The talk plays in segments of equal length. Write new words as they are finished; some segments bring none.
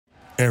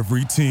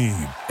Every team,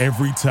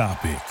 every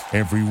topic,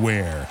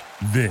 everywhere.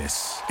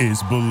 This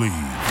is Believe.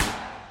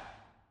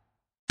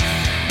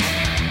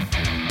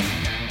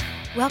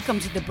 Welcome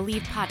to the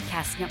Believe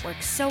Podcast Network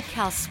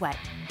SoCal Sweat.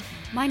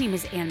 My name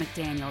is Ann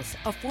McDaniels,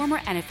 a former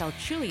NFL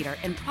cheerleader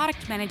and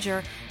product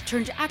manager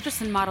turned actress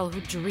and model who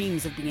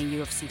dreams of being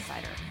a UFC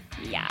fighter.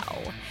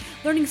 Meow.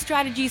 Learning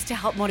strategies to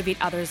help motivate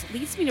others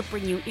leads me to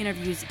bring you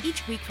interviews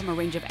each week from a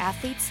range of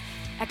athletes,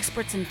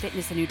 experts in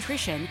fitness and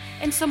nutrition,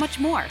 and so much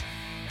more.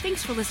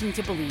 Thanks for listening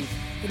to Believe,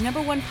 the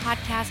 #1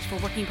 podcast for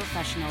working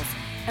professionals,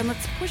 and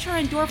let's push our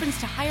endorphins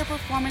to higher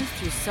performance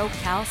through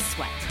SoCal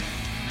Sweat.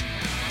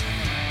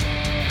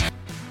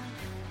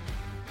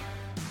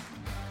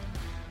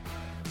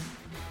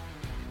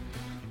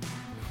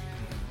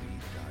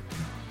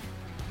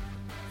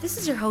 This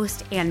is your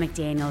host, Ann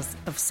McDaniels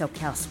of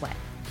SoCal Sweat.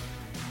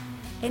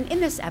 And in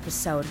this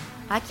episode,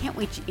 I can't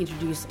wait to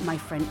introduce my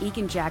friend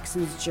Egan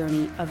Jackson's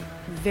journey of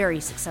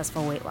very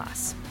successful weight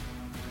loss.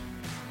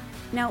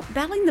 Now,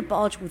 battling the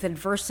bulge with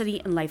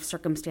adversity and life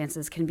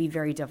circumstances can be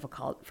very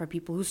difficult for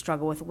people who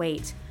struggle with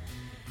weight.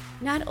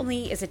 Not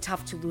only is it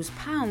tough to lose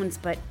pounds,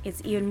 but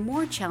it's even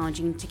more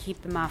challenging to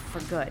keep them off for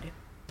good.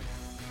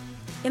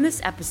 In this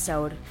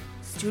episode,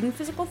 student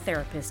physical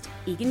therapist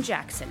Egan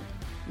Jackson,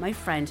 my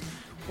friend,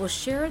 will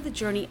share the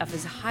journey of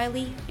his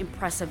highly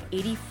impressive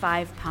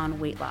 85-pound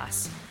weight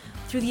loss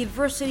through the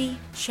adversity,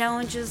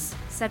 challenges,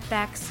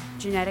 setbacks,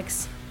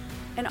 genetics,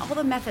 and all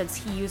the methods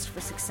he used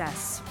for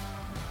success.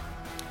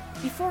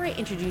 Before I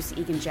introduce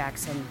Egan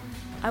Jackson,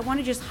 I want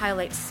to just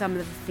highlight some of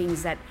the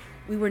things that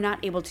we were not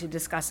able to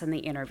discuss in the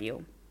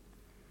interview.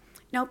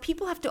 Now,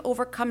 people have to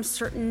overcome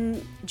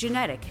certain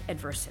genetic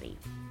adversity,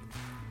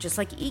 just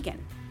like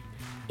Egan.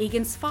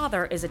 Egan's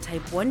father is a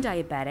type 1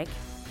 diabetic,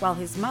 while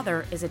his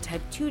mother is a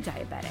type 2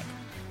 diabetic.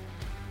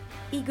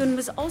 Egan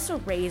was also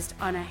raised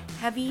on a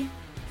heavy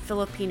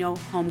Filipino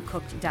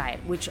home-cooked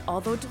diet, which,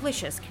 although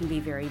delicious, can be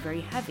very,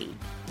 very heavy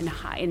and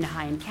high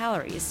in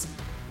calories.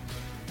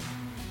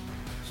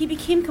 He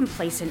became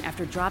complacent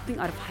after dropping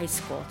out of high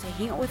school to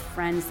hang out with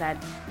friends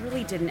that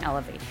really didn't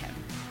elevate him.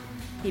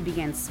 He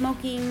began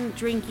smoking,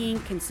 drinking,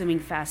 consuming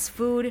fast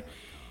food,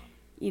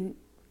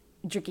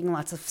 drinking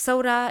lots of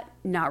soda,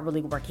 not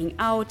really working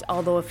out,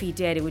 although if he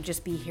did, it would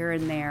just be here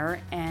and there,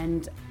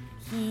 and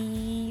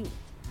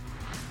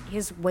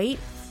his weight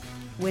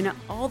went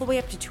all the way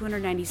up to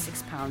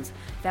 296 pounds.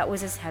 That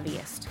was his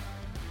heaviest.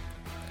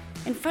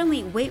 And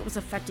finally, weight was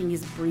affecting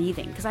his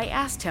breathing, because I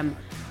asked him,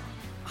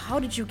 how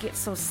did you get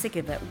so sick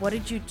of it? What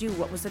did you do?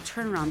 What was the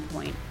turnaround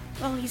point?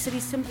 Well, he said he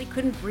simply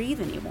couldn't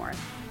breathe anymore.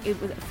 It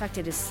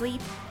affected his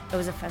sleep, it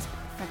was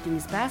affecting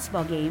his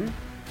basketball game,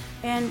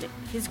 and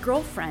his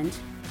girlfriend,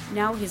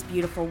 now his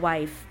beautiful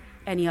wife,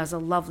 and he has a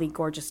lovely,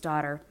 gorgeous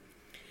daughter,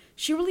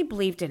 she really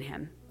believed in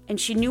him, and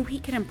she knew he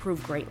could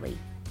improve greatly.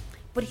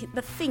 But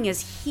the thing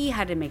is, he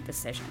had to make the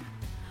decision.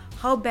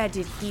 How bad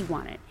did he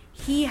want it?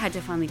 He had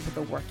to finally put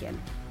the work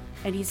in,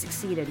 and he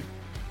succeeded.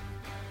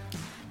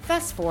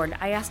 Fast forward,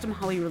 I asked him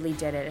how he really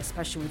did it,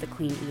 especially with the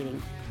clean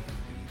eating.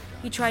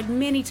 He tried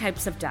many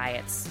types of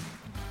diets,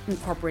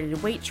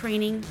 incorporated weight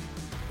training,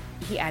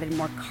 he added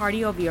more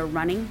cardio via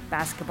running,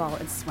 basketball,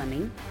 and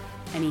swimming,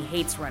 and he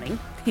hates running,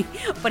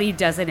 but he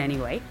does it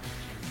anyway.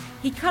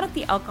 He cut out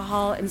the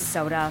alcohol and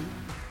soda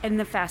and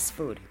the fast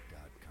food.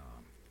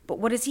 But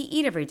what does he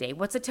eat every day?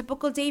 What's a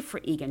typical day for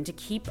Egan to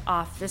keep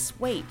off this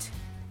weight?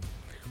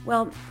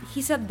 Well,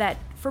 he said that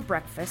for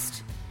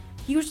breakfast,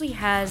 he usually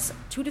has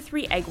 2 to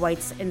 3 egg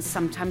whites and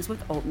sometimes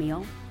with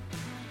oatmeal.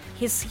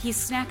 He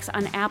snacks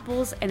on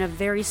apples and a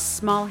very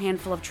small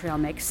handful of trail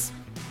mix.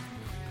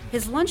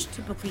 His lunch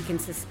typically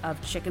consists of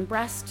chicken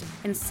breast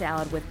and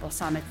salad with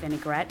balsamic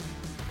vinaigrette,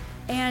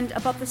 and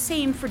about the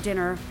same for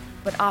dinner,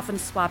 but often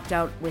swapped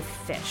out with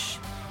fish.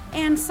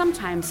 And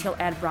sometimes he'll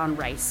add brown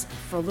rice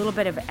for a little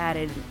bit of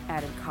added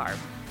carb.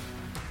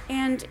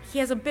 And he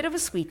has a bit of a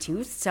sweet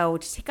tooth, so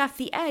to take off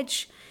the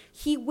edge,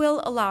 he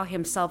will allow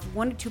himself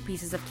 1 to 2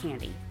 pieces of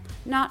candy.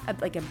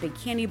 Not like a big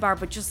candy bar,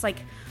 but just like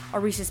a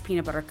Reese's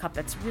peanut butter cup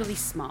that's really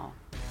small.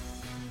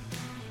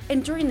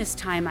 And during this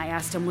time, I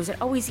asked him, was it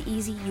always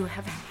easy? You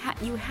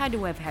had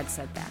to have had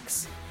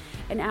setbacks.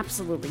 And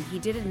absolutely, he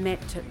did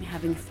admit to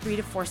having 3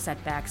 to 4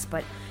 setbacks,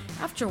 but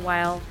after a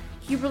while,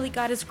 he really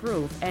got his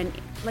groove. And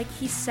like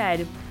he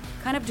said,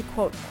 kind of to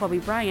quote Kobe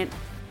Bryant,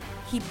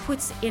 he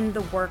puts in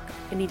the work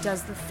and he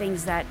does the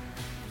things that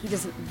he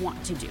doesn't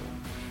want to do.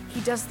 He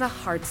does the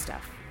hard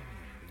stuff.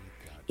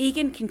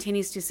 Egan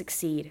continues to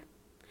succeed,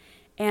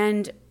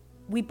 and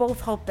we both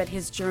hope that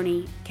his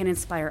journey can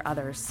inspire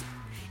others.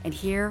 And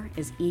here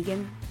is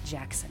Egan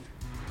Jackson.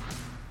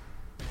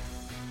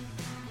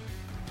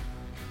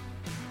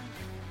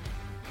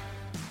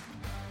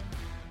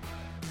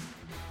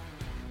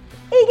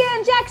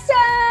 Egan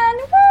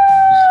Jackson!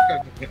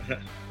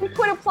 Woo!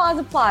 Quick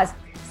applause.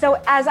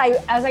 So as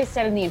I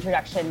said in the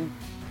introduction,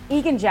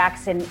 Egan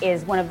Jackson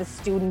is one of the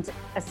student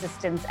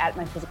assistants at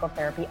my physical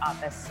therapy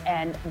office,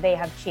 and they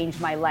have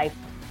changed my life.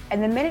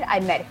 And the minute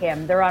I met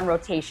him, they're on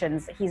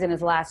rotations. He's in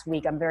his last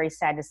week. I'm very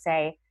sad to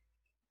say.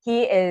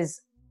 He is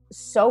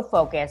so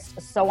focused,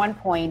 so on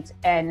point.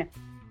 And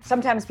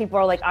sometimes people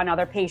are like on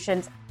other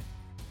patients.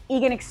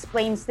 Egan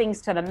explains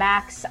things to the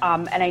max.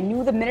 And I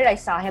knew the minute I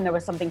saw him, there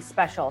was something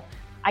special.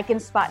 I can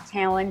spot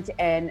talent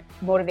and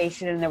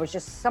motivation. And there was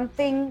just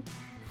something,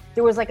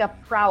 there was like a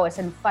prowess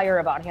and fire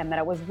about him that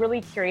I was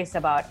really curious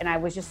about. And I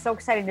was just so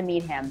excited to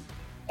meet him.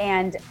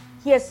 And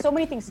he has so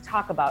many things to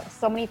talk about,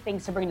 so many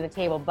things to bring to the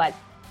table. But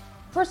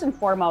first and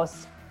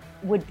foremost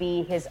would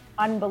be his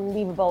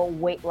unbelievable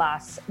weight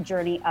loss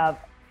journey of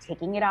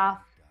taking it off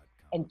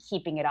and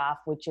keeping it off,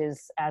 which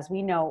is, as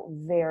we know,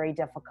 very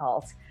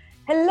difficult.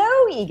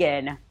 Hello,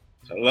 Egan.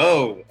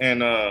 Hello.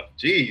 And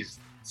geez,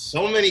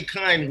 so many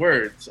kind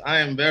words. I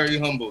am very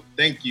humbled.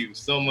 Thank you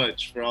so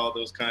much for all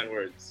those kind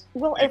words.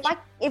 Well,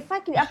 if I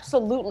could,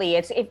 absolutely,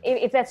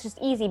 if that's just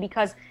easy,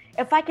 because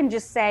if I can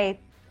just say,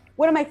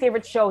 one of my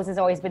favorite shows has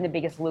always been The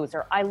Biggest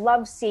Loser. I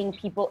love seeing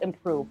people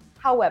improve.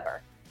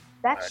 However,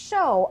 that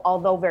show,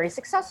 although very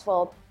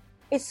successful,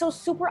 is so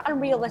super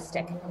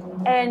unrealistic,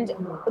 and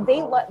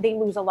they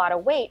lose a lot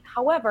of weight.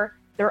 However,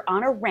 they're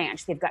on a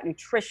ranch. They've got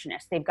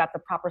nutritionists. They've got the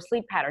proper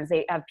sleep patterns.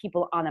 They have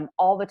people on them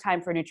all the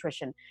time for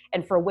nutrition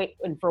and for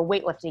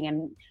weightlifting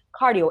and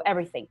cardio,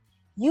 everything.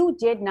 You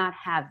did not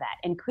have that.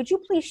 And could you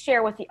please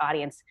share with the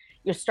audience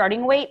your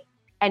starting weight,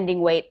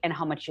 ending weight, and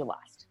how much you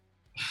lost?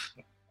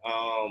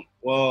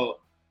 Well,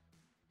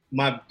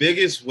 my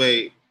biggest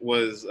weight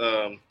was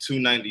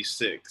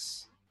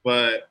 296,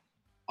 but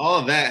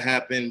all that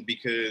happened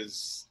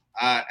because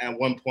at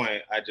one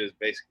point I just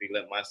basically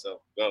let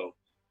myself go.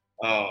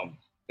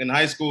 In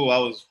high school, I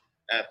was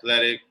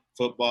athletic,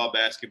 football,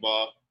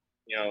 basketball.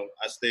 You know,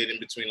 I stayed in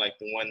between like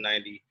the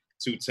 190,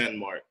 210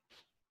 mark,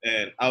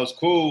 and I was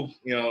cool.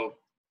 You know,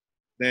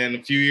 then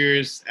a few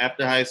years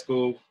after high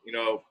school, you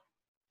know,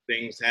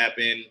 things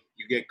happen.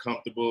 You get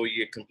comfortable,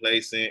 you get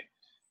complacent.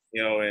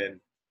 You know, and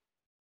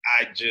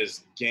I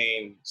just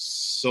gained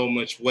so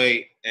much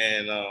weight,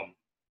 and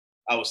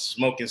I was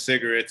smoking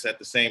cigarettes at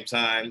the same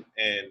time,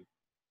 and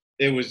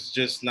it was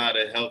just not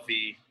a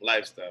healthy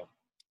lifestyle.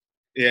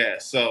 Yeah,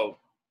 so,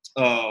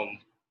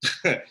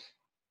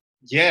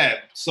 yeah,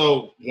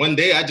 so one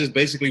day I just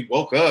basically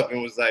woke up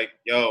and was like,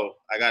 yo,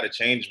 I got to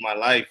change my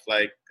life.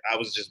 Like, I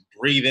was just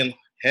breathing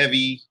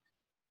heavy.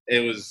 It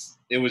was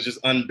just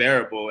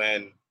unbearable,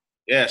 and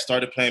yeah,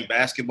 started playing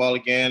basketball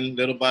again,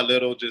 little by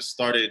little, just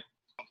started.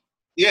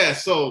 Yeah,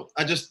 so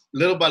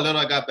little by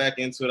little, I got back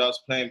into it. I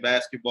was playing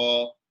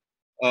basketball,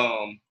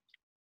 and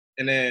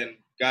then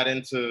got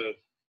into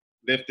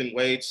lifting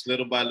weights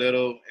little by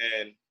little,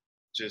 and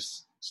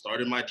just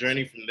started my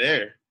journey from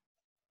there.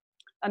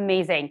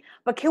 Amazing.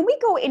 But can we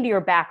go into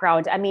your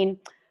background? I mean,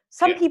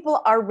 some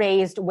people are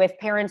raised with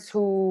parents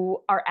who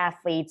are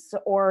athletes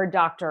or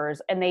doctors,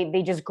 and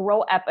they just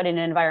grow up in an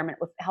environment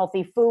with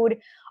healthy food,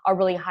 a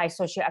really high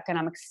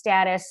socioeconomic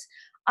status.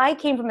 I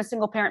came from a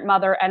single parent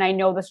mother, and I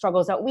know the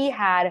struggles that we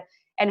had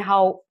and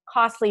how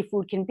costly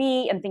food can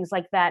be and things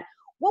like that.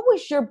 What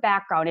was your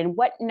background, and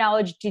what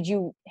knowledge did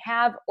you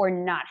have or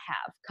not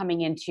have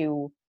coming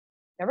into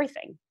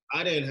everything?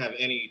 I didn't have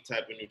any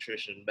type of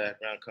nutrition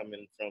background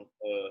coming from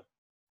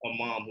a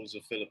mom who's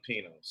a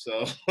Filipino.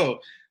 So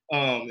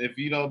if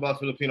you know about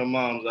Filipino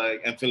moms,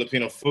 like, and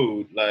Filipino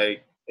food,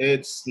 like,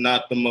 it's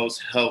not the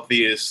most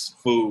healthiest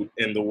food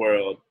in the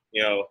world,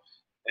 you know.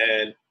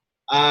 And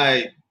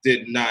I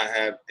did not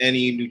have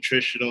any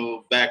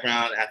nutritional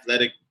background,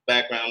 athletic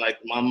background. Like,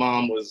 my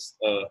mom was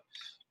a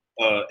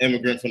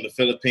immigrant from the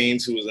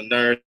Philippines who was a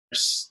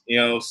nurse, you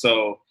know.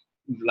 So,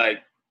 like,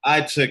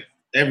 I took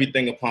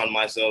everything upon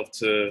myself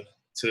to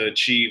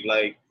achieve,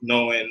 like,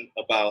 knowing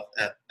about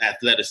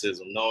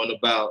athleticism, knowing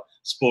about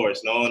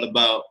sports, knowing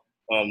about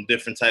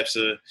different types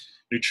of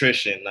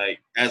nutrition. Like,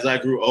 as I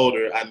grew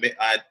older, I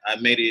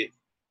made it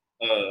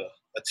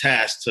a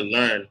task to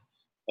learn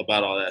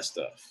about all that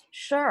stuff.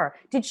 Sure.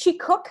 Did she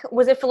cook?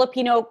 Was it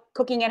Filipino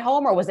cooking at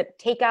home, or was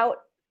it takeout?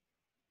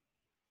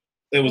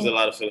 It was a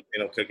lot of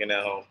Filipino cooking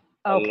at home.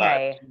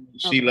 Okay.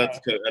 She loved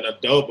to cook. And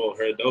adobo,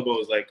 her adobo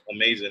is like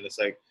amazing. It's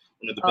like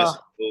one of the best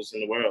adobos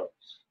in the world.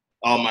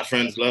 All my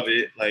friends love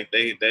it. Like,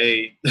 they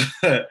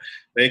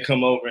they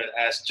come over and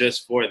ask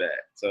just for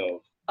that.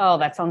 So. Oh,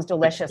 that sounds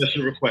delicious.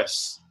 Special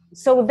requests.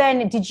 So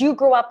then, did you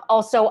grow up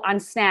also on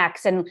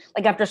snacks, and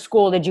like after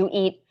school, did you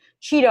eat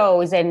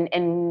Cheetos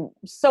and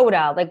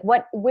soda? Like,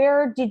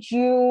 where did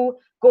you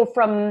go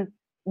from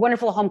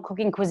wonderful home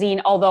cooking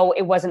cuisine, although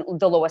it wasn't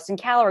the lowest in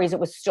calories, it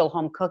was still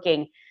home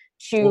cooking,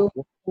 to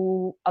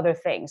other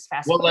things?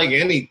 Fast food? Well, like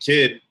any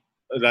kid,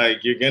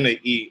 like, you're gonna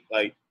eat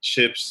like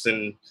chips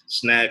and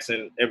snacks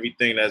and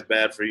everything that's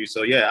bad for you.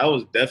 So yeah, I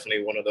was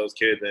definitely one of those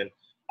kids, and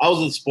I was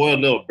a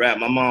spoiled little brat.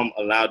 My mom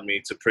allowed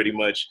me to pretty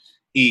much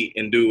eat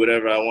and do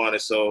whatever I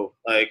wanted. So,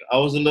 like, I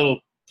was a little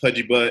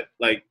pudgy butt,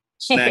 like,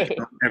 snacking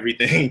on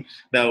everything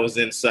that was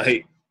in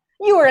sight.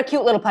 You were a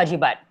cute little pudgy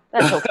butt.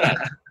 That's okay.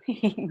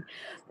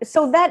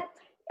 So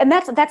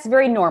that's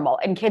very normal,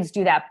 and kids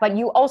do that. But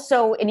you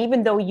also, and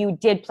even though you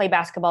did play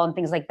basketball and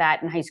things like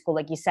that in high school,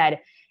 like you said,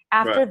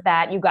 After Right.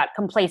 that, you got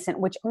complacent,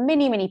 which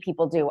many, many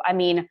people do. I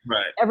mean,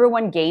 Right.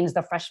 everyone gains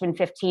the freshman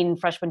 15,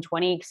 freshman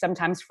 20,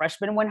 sometimes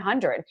freshman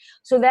 100.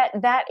 So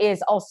that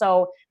is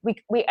also,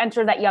 we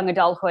enter that young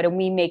adulthood and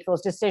we make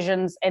those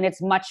decisions, and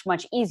it's much,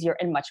 much easier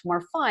and much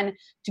more fun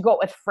to go out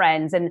with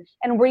friends. And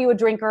were you a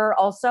drinker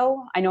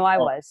also? I know I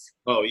Oh, was.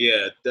 oh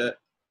yeah, that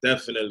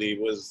definitely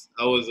was.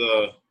 I was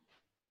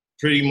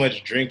pretty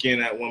much drinking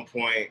at one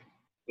point,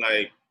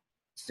 like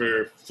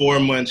for 4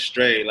 months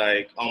straight,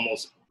 like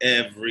almost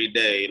every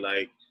day,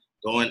 like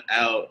going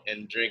out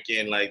and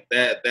drinking, like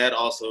that. That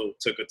also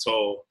took a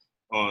toll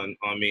on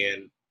me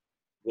and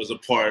was a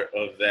part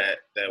of that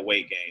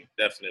weight gain,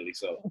 definitely.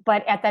 So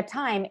But at that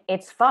time,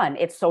 it's fun,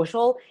 it's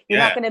social.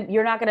 yeah,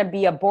 You're not gonna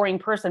be a boring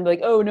person, be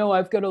like, oh no,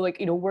 I've got to, like,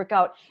 work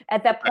out.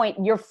 At that point,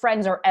 your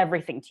friends are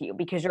everything to you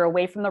because you're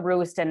away from the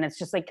roost, and it's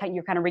just like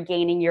you're kind of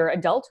regaining your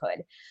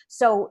adulthood.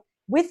 So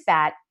with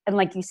that, and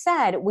like you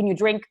said, when you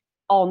drink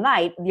all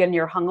night, then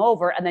you're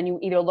hungover, and then you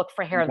either look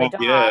for hair of the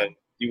yeah, dog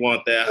you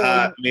want that or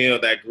hot you meal,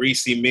 that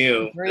greasy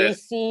meal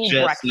that's greasy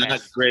just not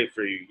breakfast. great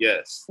for you.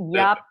 Yes, Yep.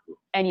 definitely.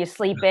 And you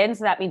sleep in,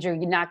 so that means you're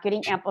not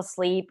getting ample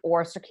sleep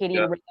or circadian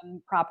Yeah.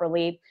 rhythm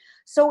properly.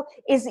 So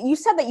is you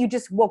said that you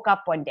just woke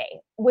up one day.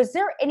 Was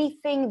there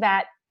anything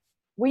that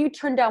were you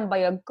turned down by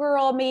a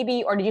girl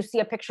maybe, or did you see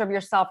a picture of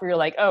yourself where you're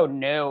like, oh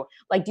no?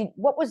 Like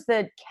what was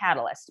the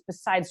catalyst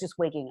besides just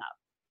waking up?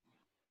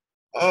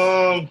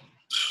 Um,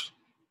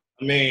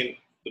 I mean,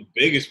 the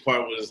biggest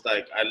part was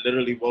like I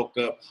literally woke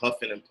up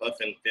huffing and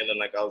puffing, feeling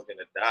like I was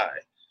gonna die.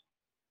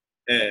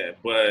 Yeah,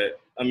 but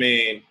I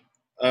mean,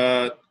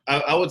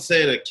 I would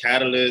say the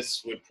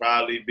catalyst would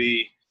probably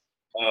be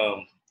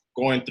um,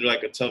 going through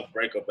like a tough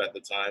breakup at the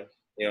time.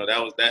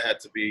 That had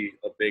to be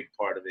a big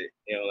part of it.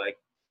 Like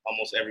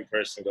almost every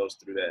person goes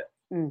through that.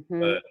 Hmm.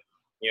 But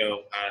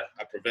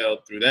I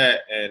prevailed through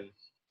that, and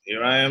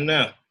here I am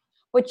now.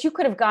 But you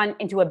could have gone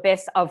into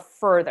abyss of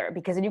further,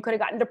 because then you could have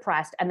gotten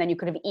depressed, and then you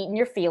could have eaten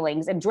your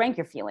feelings and drank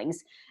your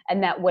feelings,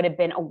 and that would have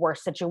been a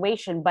worse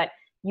situation. But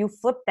you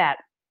flipped that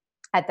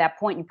at that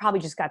point. You probably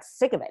just got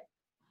sick of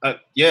it.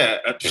 Yeah,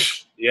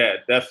 yeah,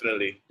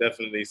 definitely,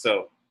 definitely.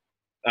 So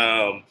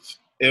um,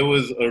 it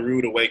was a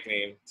rude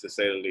awakening to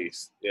say the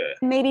least. Yeah.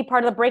 Maybe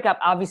part of the breakup,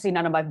 obviously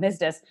none of my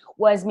business,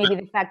 was maybe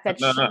the fact that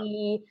No, no.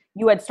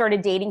 you had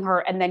started dating her,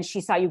 and then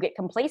she saw you get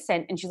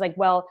complacent, and she's like,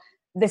 well,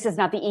 this is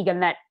not the Egan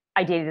that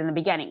I dated in the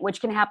beginning,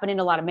 which can happen in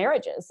a lot of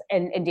marriages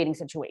and dating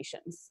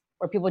situations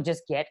where people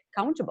just get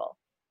comfortable.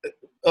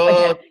 Uh,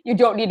 Again, you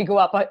don't need to go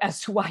up as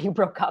to why you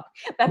broke up.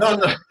 That's no,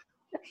 no, no,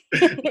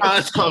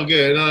 it's all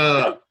good.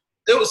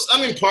 It was.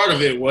 I mean, part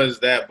of it was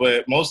that,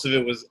 but most of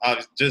it was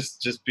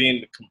just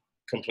being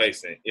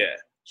complacent. Yeah.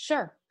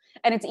 Sure.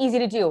 And it's easy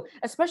to do,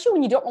 especially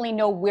when you don't really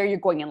know where you're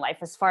going in life,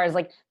 as far as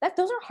like that.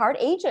 Those are hard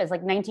ages,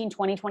 like 19,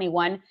 20,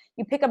 21.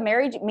 You pick a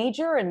marriage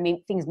major and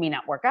things may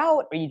not work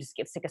out, or you just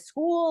get sick of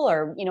school,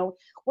 or,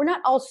 we're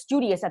not all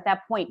studious at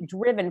that point,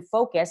 driven,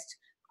 focused.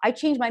 I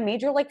changed my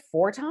major like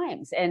 4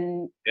 times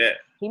and Yeah.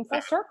 came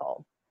full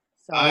circle.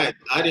 So, I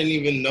didn't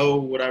even know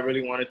what I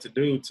really wanted to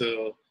do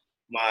till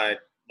my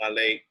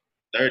late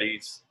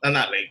 30s.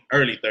 Not late,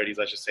 early 30s,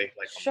 I should say.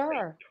 Like I'm late.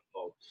 sure.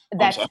 Oh, I'm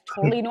That's sorry.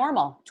 totally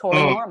normal.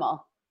 Totally Um,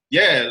 normal.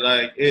 yeah,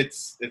 like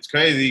it's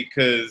crazy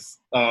because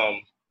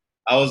I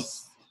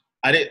was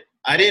I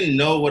didn't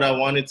know what I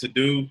wanted to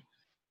do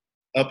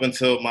up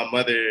until my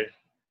mother,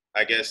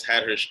 I guess,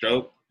 had her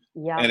stroke,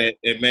 Yeah. and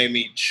it made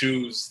me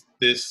choose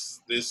this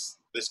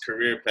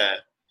career path.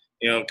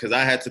 Because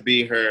I had to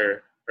be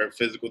her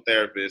physical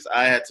therapist.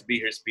 I had to be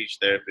her speech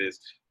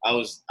therapist. I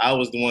was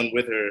the one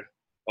with her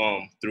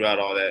throughout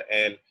all that,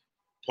 and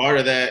part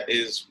of that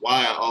is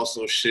why I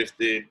also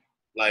shifted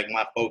like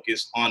my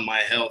focus on my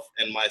health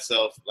and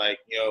myself. Like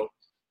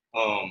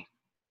um,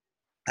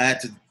 I had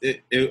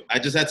to. I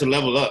just had to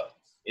level up.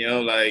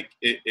 Like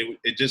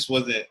it just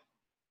wasn't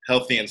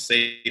healthy and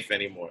safe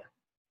anymore.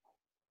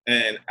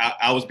 And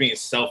I was being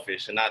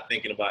selfish and not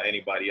thinking about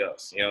anybody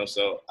else.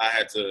 So I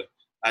had to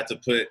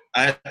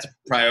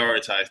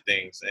prioritize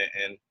things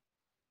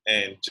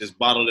and just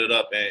bottle it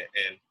up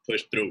and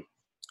push through.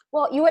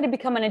 Well, you had to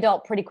become an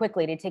adult pretty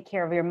quickly to take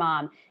care of your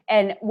mom.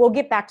 And we'll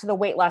get back to the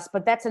weight loss,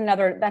 but that's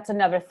another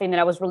thing that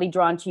I was really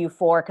drawn to you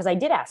for, because I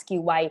did ask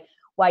you why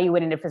you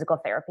went into physical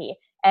therapy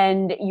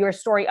and your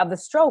story of the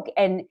stroke.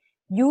 And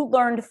you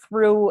learned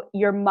through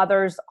your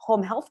mother's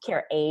home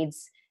healthcare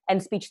aides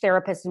and speech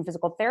therapists and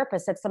physical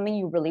therapists that's something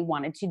you really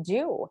wanted to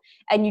do.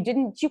 And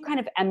you kind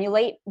of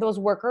emulate those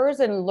workers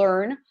and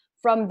learn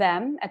from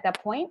them at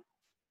that point?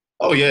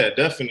 Oh yeah,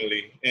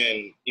 definitely.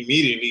 And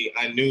immediately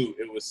I knew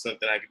it was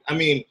something I could. I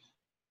mean,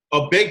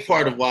 a big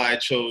part of why I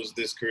chose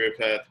this career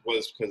path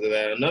was because of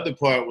that. Another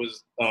part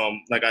was,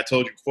 like I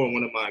told you before,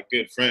 one of my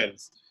good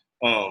friends,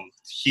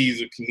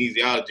 he's a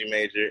kinesiology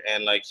major,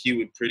 and like he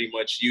would pretty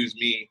much use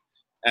me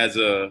as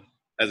a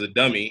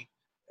dummy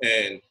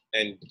and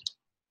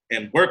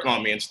and work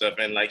on me and stuff.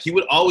 And like he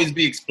would always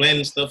be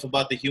explaining stuff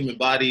about the human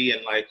body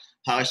and like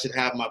how I should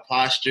have my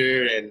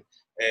posture and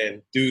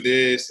do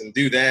this and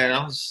do that. And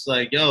I was just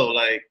like, yo,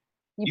 like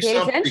You you paid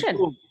sound pretty attention.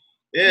 cool.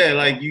 Yeah,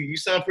 like you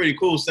sound pretty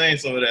cool saying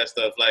some of that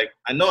stuff. Like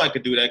I know I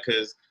could do that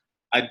because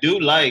I do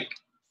like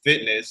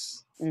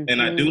fitness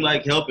and I do Mm-hmm.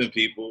 like helping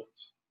people.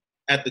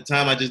 At the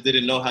time, I just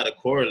didn't know how to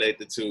correlate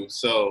the two.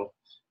 So,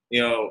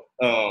 you know,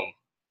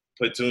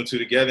 put two and two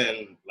together,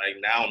 and like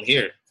now I'm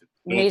here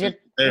doing Major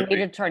physical therapy.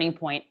 major turning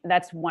point.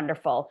 That's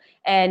wonderful.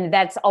 And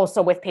that's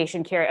also with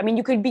patient care. I mean,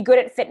 you could be good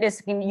at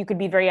fitness and you could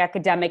be very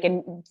academic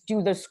and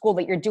do the school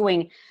that you're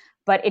doing,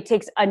 but it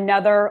takes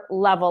another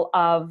level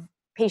of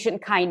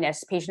patient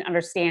kindness, patient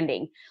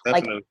understanding.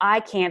 Like Definitely. I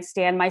can't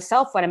stand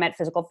myself when I'm at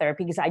physical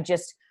therapy because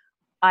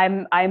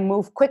I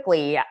move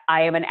quickly.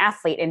 I am an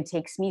athlete and it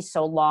takes me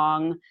so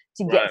long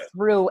to get Right.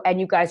 through.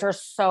 And you guys are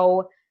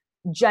so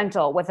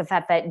gentle with the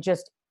fact that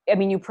just, I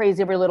mean, you praise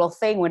every little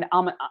thing when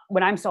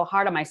I'm so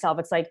hard on myself.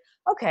 It's like,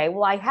 okay,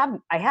 well, I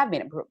have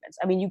made improvements.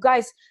 I mean, you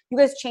guys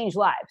change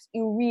lives.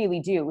 You really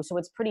do. So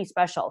it's pretty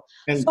special.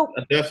 And So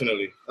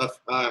definitely,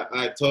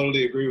 I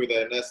totally agree with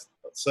that. And that's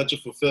such a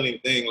fulfilling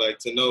thing, like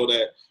to know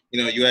that,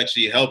 you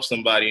actually help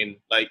somebody and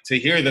like to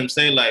hear them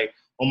say like,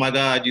 oh my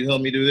God, you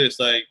helped me do this.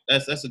 Like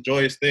that's a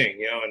joyous thing,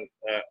 and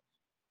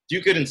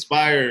you could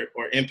inspire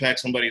or impact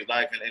somebody's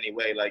life in any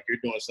way, like you're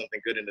doing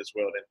something good in this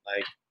world. And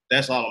like,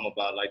 that's all I'm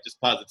about, like just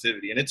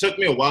positivity. And it took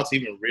me a while to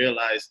even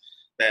realize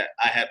that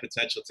I had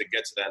potential to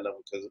get to that level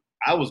because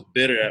I was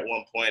bitter at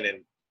one point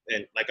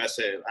and like I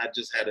said, I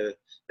just had a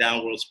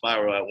downward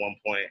spiral at one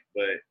point.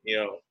 But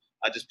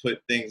I just put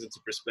things into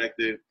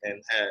perspective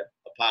and had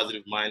a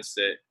positive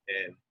mindset.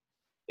 And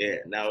yeah,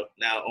 now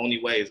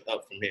only way is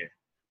up from here.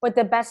 but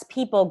the best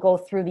people go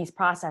through these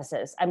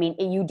processes. I mean,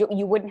 you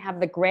wouldn't have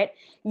the grit,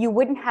 you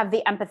wouldn't have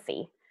the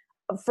empathy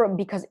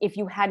because if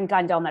you hadn't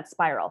gone down that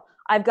spiral.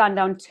 I've gone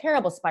down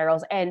terrible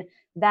spirals, and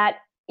that,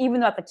 even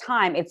though at the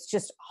time it's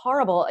just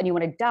horrible and you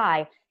want to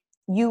die,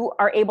 you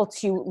are able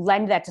to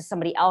lend that to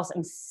somebody else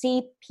and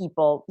see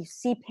people, you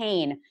see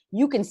pain,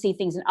 you can see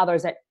things in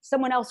others that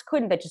someone else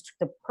couldn't, that just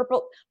took the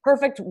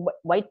perfect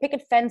white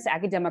picket fence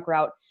academic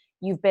route.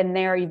 You've been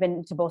there, you've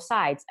been to both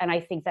sides, and I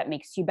think that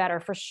makes you better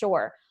for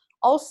sure.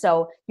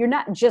 Also, you're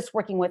not just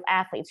working with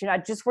athletes, you're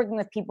not just working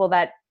with people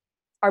that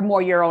are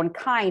more your own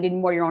kind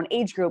and more your own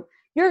age group.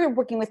 You're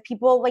working with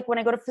people, like when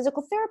I go to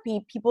physical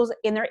therapy, people's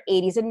in their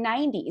 80s and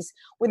 90s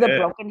with a Yeah.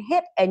 broken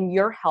hip, and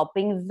you're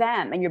helping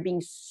them and you're being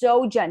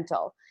so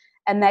gentle.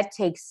 And that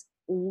takes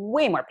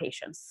way more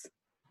patience.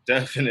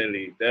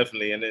 Definitely,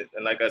 definitely, and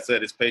like I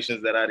said, it's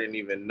patients that I didn't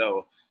even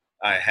know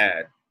I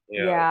had,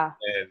 Yeah.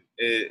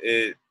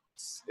 and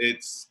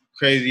it's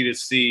crazy to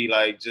see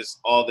like just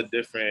all the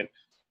different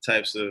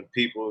types of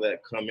people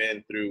that come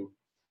in through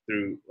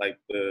like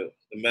the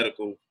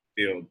medical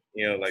field,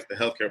 like the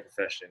healthcare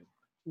profession.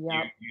 You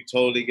Yep. you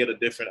totally get a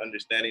different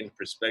understanding and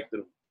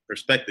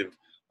perspective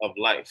of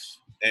life,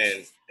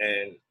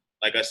 and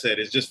like I said,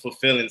 it's just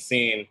fulfilling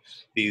seeing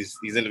these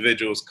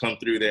individuals come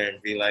through there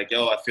and be like,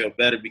 yo, I feel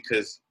better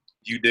because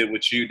you did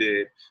what you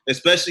did.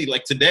 Especially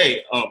like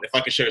today, if I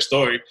could share a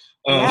story,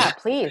 um, Yeah,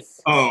 please.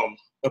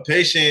 a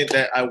patient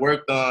that I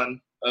worked on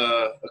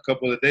a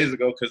couple of days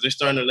ago because they're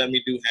starting to let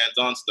me do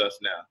hands-on stuff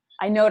now.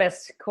 I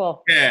noticed.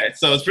 Cool. Yeah,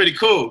 so it's pretty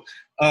cool.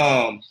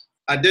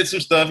 I did some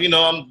stuff,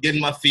 I'm getting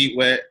my feet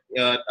wet.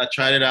 I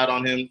tried it out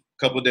on him a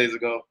couple of days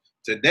ago.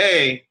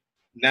 Today,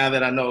 now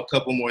that I know a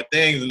couple more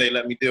things and they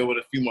let me deal with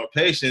a few more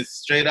patients,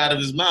 straight out of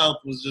his mouth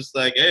was just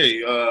like, hey,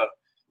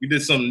 you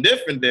did something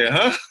different there,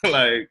 huh?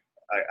 Like,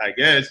 I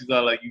guess. He's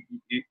all like,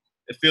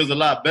 it feels a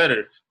lot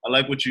better. I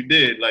like what you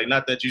did. Like,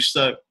 not that you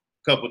sucked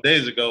a couple of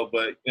days ago,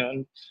 but,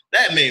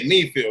 that made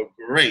me feel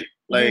great.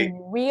 Like,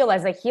 You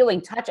realize the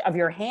healing touch of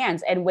your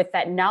hands, and with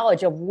that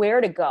knowledge of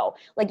where to go.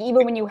 Like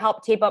even when you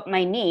helped tape up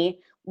my knee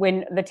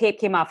when the tape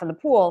came off in the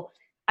pool,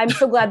 I'm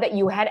so glad that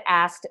you had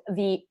asked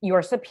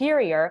your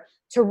superior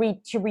to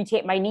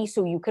retape my knee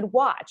so you could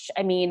watch.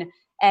 I mean,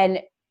 and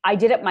I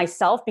did it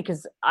myself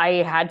because I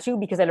had to,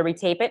 because I had to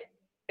retape it.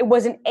 It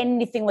wasn't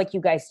anything like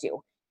you guys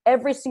do.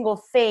 Every single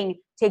thing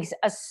takes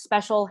a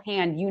special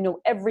hand. You know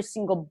every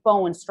single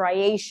bone,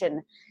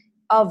 striation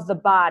of the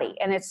body,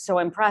 and it's so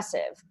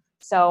impressive.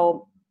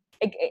 So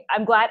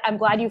I'm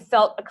glad you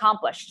felt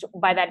accomplished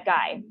by that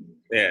guy.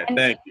 yeah, And,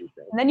 thank you.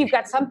 and then you've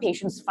got some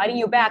patients fighting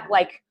you back,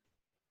 like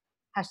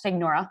hashtag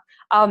Nora.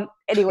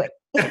 Anyway,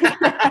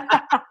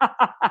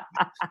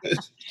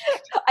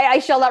 I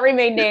shall not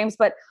remain names,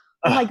 but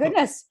oh my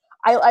goodness.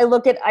 I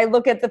look at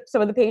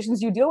some of the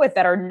patients you deal with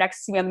that are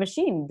next to me on the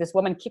machine. This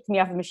woman kicked me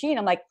off the machine.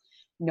 I'm like,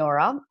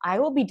 Nora, I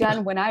will be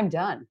done when I'm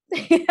done.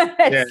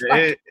 Yeah,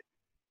 Like,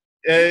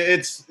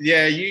 it's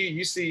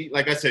you see,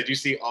 like I said, you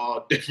see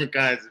all different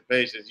kinds of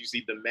patients. You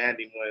see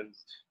demanding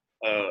ones,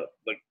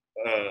 like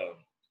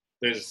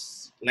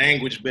there's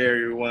language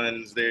barrier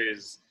ones,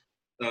 there's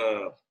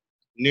uh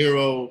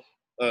neuro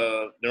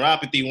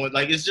neuropathy ones.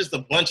 Like it's just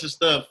a bunch of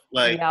stuff.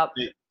 Like yep.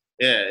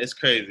 yeah, it's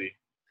crazy.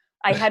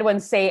 I had one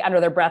say under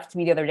their breath to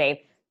me the other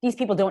day, these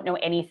people don't know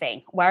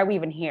anything. Why are we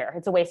even here?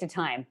 It's a waste of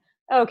time.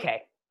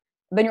 Okay.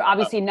 Then you're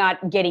obviously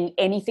not getting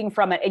anything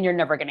from it, and you're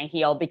never going to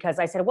heal, because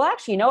I said, well,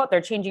 actually, you know what?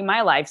 They're changing my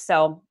life.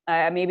 So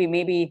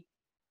maybe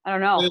I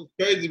don't know. It's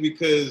crazy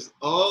because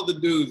all the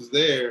dudes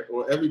there,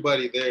 or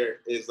everybody there,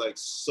 is like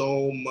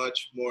so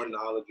much more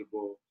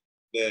knowledgeable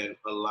than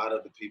a lot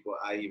of the people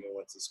I even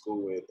went to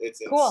school with. It's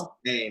Cool.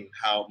 insane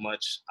how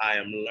much I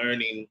am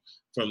learning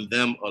from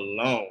them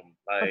alone.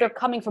 But they're Like,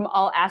 coming from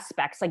all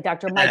aspects, like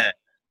Dr. Mike yeah,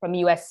 from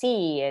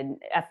USC and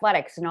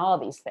athletics and all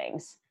of these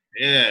things.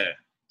 yeah,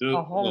 dude,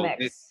 A whole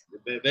mix.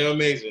 they're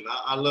amazing.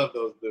 I love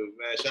those dudes,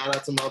 man. Shout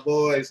out to my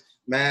boys,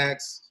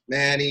 Max,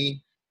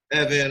 Manny,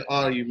 Evan,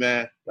 all of you,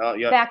 man.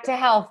 Yeah. Back to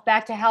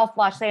health,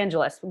 Los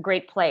Angeles.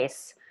 Great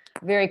place.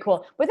 Very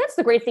cool. But that's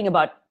the great thing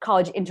about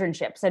college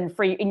internships and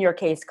in your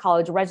case,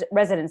 college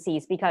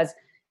residencies, because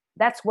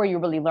that's where you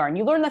really learn.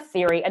 You learn the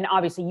theory, and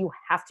obviously you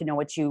have to know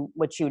what you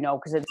know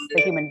because it's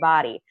the human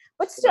body.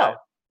 But still,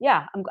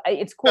 yeah,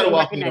 it's cool to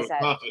recognize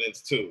that.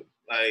 Confidence too.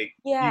 Like,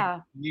 yeah,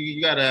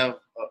 you gotta have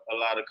a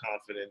lot of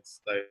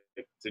confidence,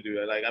 like, to do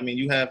that. Like, I mean,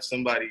 you have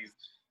somebody's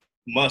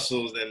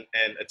muscles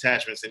and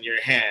attachments in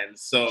your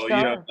hands, so sure.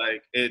 you know,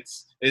 like,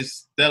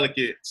 it's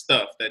delicate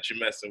stuff that you're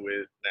messing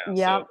with now.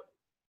 Yeah. So,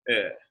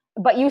 yeah.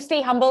 But you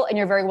stay humble and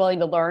you're very willing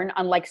to learn,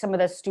 unlike some of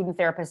the student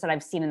therapists that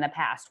I've seen in the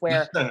past,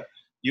 where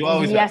you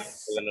always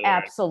yes,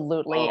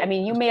 absolutely. I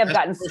mean, you may have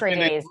gotten straight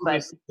A's,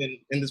 but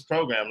in this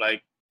program,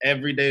 like,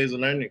 every day is a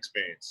learning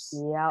experience.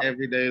 Yeah.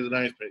 Every day is a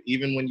learning experience.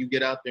 Even when you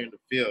get out there in the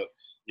field,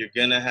 you're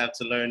gonna have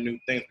to learn new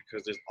things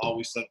because there's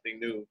always something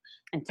new.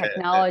 And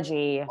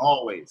technology.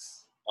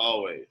 Always.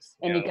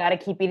 And you got to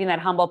keep eating that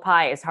humble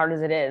pie as hard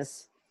as it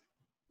is.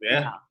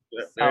 Yeah.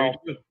 Very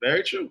true.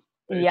 Very true.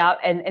 Yeah,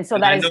 and so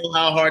that I know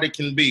how hard it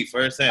can be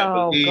firsthand.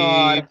 Oh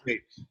God.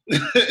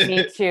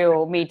 Me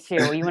too.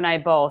 You and I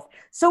both.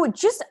 So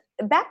just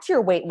back to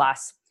your weight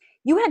loss.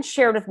 You had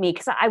shared with me,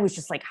 because I was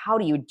just like, how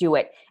do you do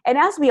it? And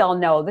as we all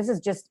know, this is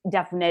just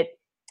definite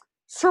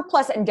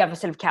surplus and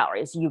deficit of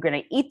calories. You're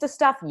going to eat the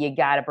stuff, you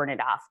got to burn it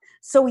off.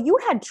 So you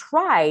had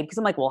tried, because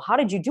I'm like, well, how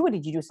did you do it?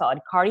 Did you do solid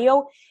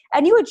cardio?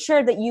 And you had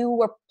shared that you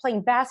were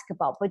playing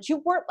basketball, but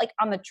you weren't like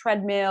on the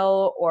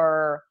treadmill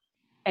or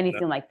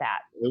anything like that.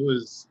 It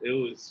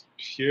was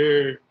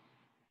pure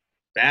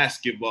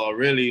basketball,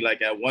 really.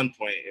 Like, at one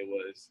point it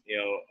was,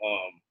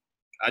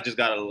 I just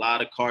got a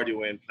lot of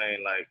cardio in,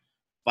 playing like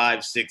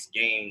 5-6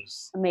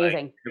 games.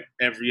 Amazing. Like,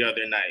 every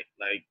other night.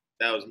 Like,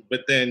 that was,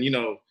 but then,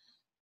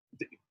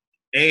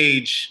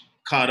 age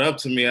caught up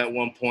to me at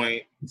one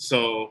point.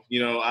 So,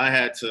 I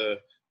had to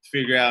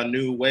figure out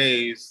new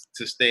ways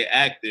to stay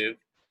active,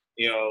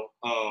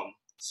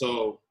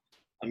 so,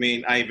 I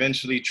mean, I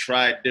eventually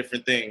tried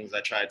different things.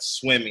 I tried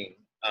swimming.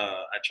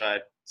 I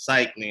tried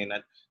cycling.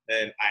 And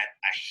I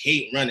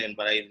hate running,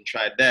 but I even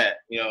tried that,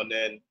 and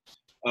then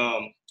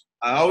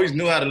I always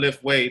knew how to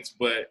lift weights,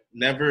 but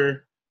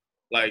never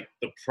like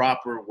the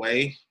proper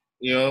way,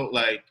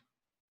 like,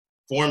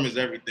 form is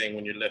everything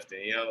when you're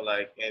lifting,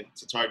 and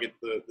to target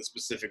the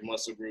specific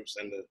muscle groups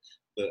and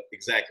the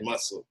exact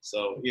muscle.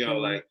 So,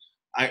 like,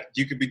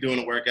 you could be doing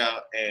a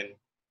workout and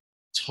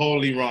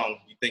totally wrong.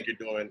 You think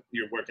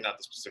you're working out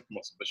the specific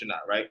muscle, but you're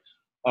not, right?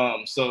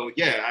 So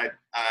yeah,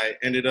 I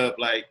ended up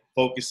like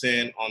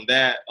focusing on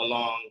that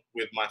along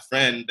with my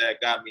friend that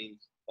got me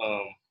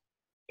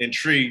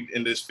intrigued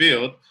in this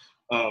field.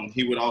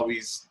 He would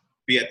always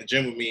be at the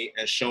gym with me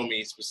and show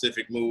me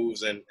specific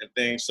moves and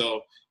things.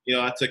 So,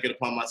 I took it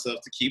upon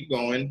myself to keep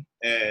going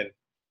and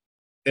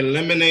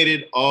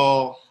eliminated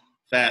all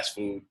fast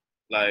food.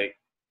 Like,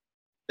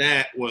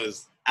 that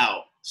was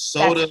out.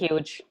 Soda That's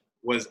huge.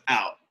 was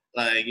out.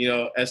 Like,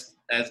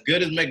 as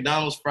good as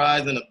McDonald's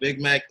fries and a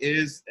Big Mac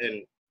is,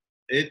 and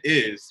it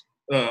is,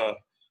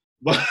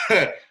 but,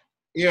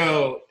 we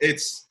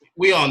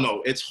all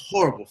know it's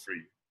horrible for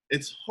you.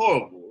 It's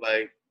horrible.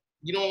 Like,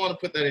 you don't want to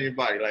put that in your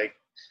body, like,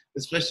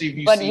 especially if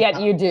you But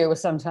yet you do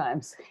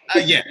sometimes.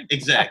 Yeah,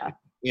 exactly.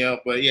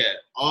 But yeah,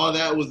 all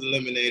that was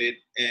eliminated.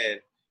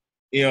 And,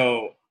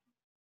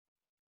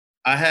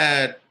 I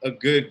had a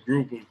good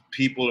group of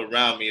people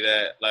around me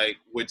that, like,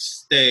 would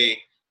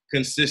stay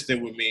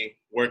consistent with me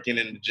working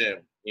in the gym,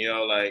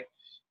 like,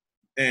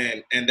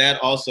 and that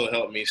also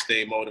helped me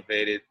stay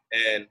motivated.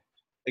 And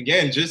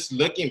again, just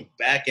looking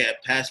back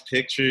at past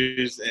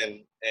pictures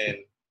and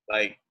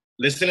like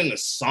listening to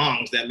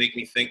songs that make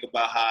me think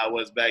about how I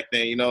was back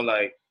then,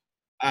 like,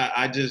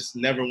 I just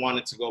never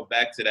wanted to go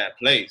back to that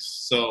place.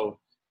 So,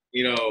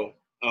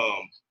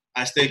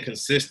 I stayed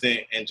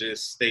consistent and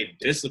just stayed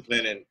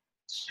disciplined and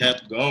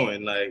kept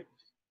going.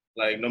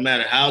 Like, no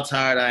matter how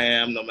tired I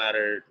am, no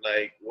matter,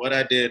 like, what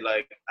I did,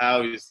 like, I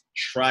always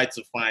tried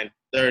to find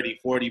 30,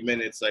 40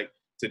 minutes, like,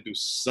 to do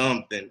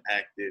something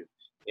active.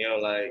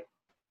 Like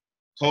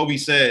Kobe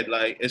said,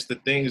 like, it's the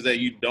things that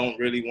you don't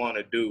really want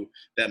to do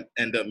that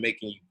end up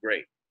making you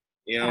great.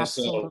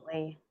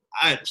 Absolutely.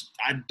 So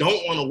I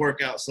don't want to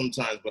work out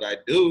sometimes, but I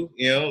do,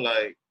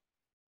 like,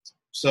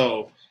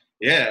 so,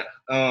 yeah.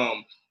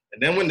 And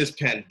then when this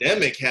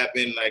pandemic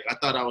happened, like, I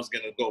thought I was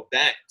going to go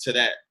back to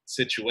that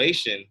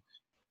situation.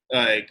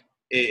 Like,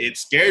 it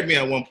scared me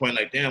at one point,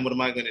 like, damn, what am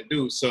I going to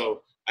do?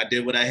 So I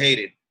did what I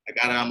hated. I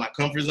got out of my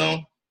comfort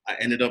zone. I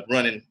ended up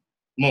running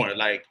more.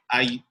 Like,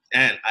 I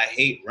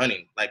hate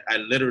running. Like, I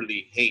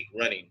literally hate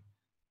running.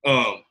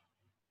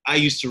 I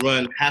used to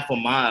run half a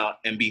mile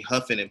and be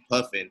huffing and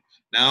puffing.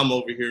 Now I'm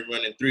over here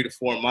running 3 to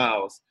 4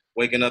 miles,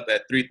 waking up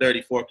at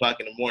 3:30, 4 o'clock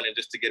in the morning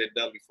just to get it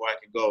done before I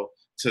can go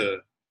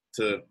to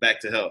back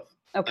to health.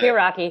 Okay,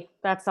 Rocky,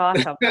 that's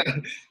awesome.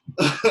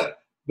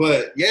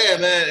 But yeah,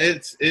 man,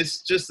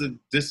 it's just a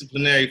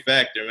disciplinary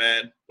factor,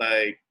 man.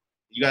 Like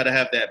you got to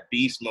have that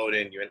beast mode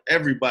in you, and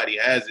everybody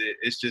has it.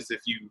 It's just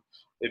if you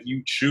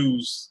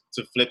choose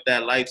to flip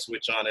that light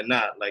switch on or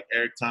not. Like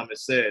Eric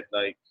Thomas said,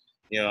 like,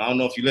 I don't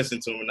know if you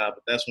listen to him or not,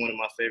 but that's one of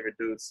my favorite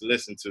dudes to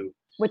listen to.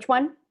 Which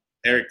one?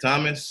 Eric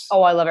Thomas.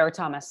 Oh, I love Eric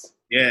Thomas.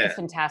 Yeah. He's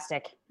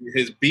fantastic.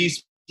 His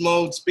beast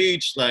mode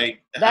speech,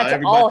 like that's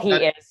all he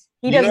is.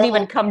 He doesn't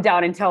even come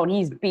down in tone.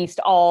 He's beast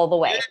all the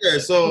way. Yeah,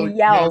 so he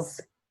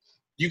yells.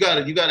 You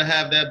gotta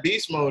have that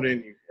beast mode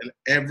in you, and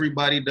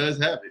everybody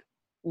does have it.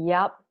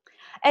 Yep.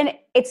 And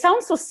it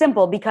sounds so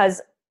simple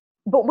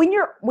but when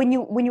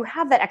you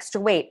have that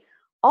extra weight,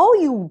 all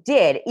you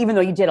did, even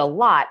though you did a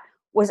lot,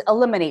 was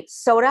eliminate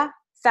soda,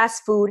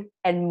 fast food,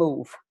 and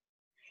move.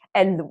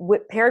 And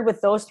paired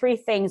with those three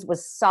things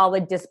was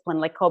solid discipline.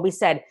 Like Kobe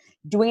said,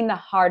 doing the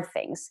hard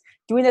things,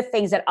 doing the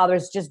things that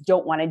others just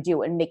don't want to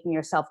do and making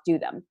yourself do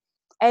them.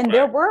 And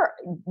there were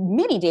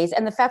many days.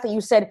 And the fact that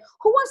you said,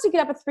 who wants to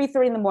get up at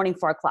 3:30 in the morning,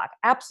 4 o'clock?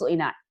 Absolutely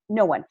not.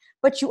 No one.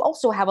 But you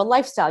also have a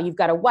lifestyle. You've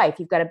got a wife.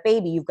 You've got a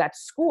baby. You've got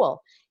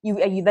school.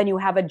 Then you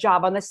have a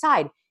job on the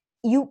side.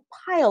 You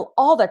pile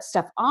all that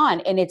stuff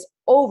on and it's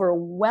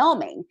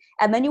overwhelming.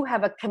 And then you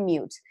have a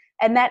commute.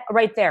 And that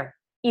right there,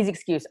 easy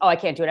excuse. Oh, I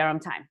can't do it. I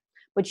don't have time.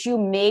 But you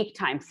make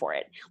time for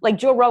it. Like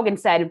Joe Rogan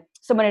said,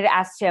 someone had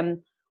asked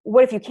him,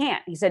 what if you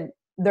can't? He said,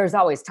 there's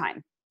always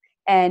time.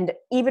 And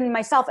even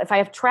myself, if I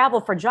have travel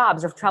for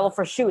jobs or travel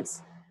for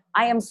shoots,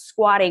 I am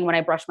squatting when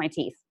I brush my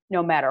teeth,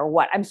 no matter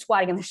what. I'm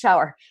squatting in the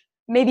shower.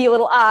 Maybe a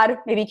little odd,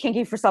 maybe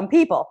kinky for some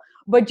people,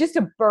 but just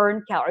to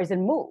burn calories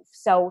and move.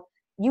 So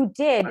you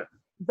did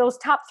those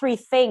top three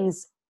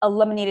things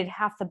eliminated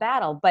half the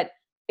battle, but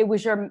it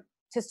was your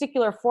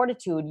testicular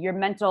fortitude, your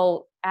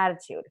mental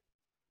attitude.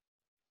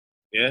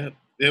 Yeah,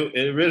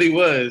 it really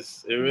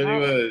was. It really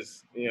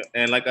was.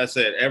 And like I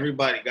said,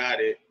 everybody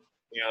got it.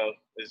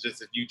 It's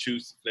just if you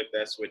choose to flip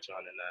that switch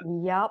on or not.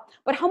 Yep.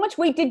 But how much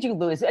weight did you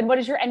lose? And what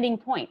is your ending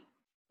point?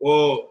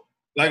 Well,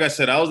 like I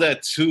said, I was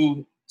at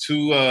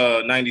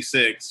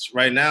 296.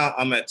 Right now,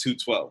 I'm at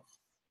 212.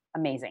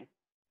 Amazing.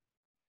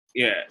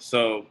 Yeah.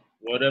 So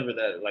whatever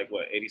that,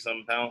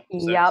 80-something pounds?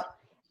 Yep.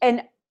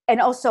 And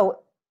also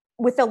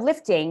with the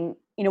lifting,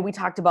 we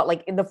talked about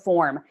like in the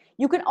form,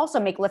 you can also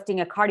make lifting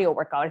a cardio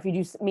workout if you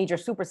do major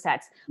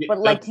supersets. But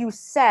like you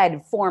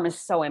said, form is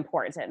so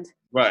important.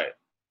 Right.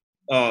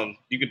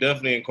 You could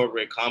definitely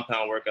incorporate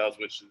compound workouts,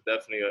 which is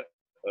definitely a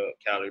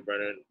calorie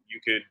burner. You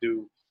could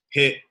do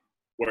HIIT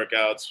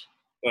workouts,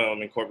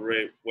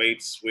 incorporate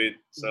weights with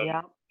some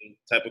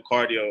type of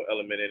cardio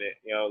element in it.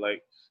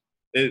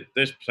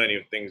 There's plenty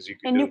of things you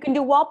can do. And you can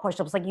do wall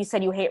push-ups. Like you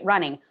said, you hate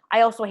running.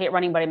 I also hate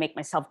running, but I make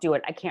myself do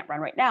it. I can't run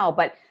right now,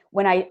 but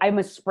when I'm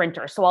a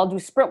sprinter, so I'll do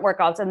sprint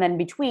workouts, and then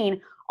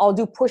between I'll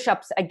do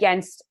push-ups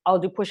down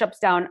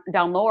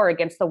lower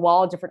against the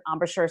wall, different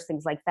embouchures,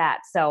 things like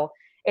that. So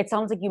it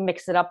sounds like you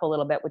mix it up a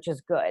little bit, which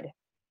is good.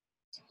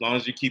 As long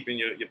as you're keeping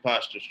your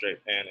posture straight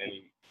and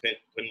you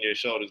putting your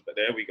shoulders, but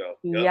there we go.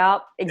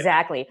 Yep,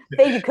 exactly.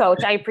 Thank you,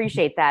 Coach. I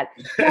appreciate that.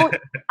 Well,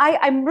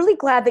 I'm really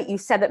glad that you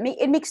said that.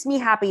 It makes me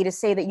happy to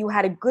say that you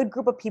had a good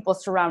group of people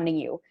surrounding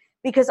you,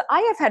 because I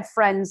have had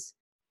friends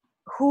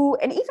who,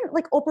 and even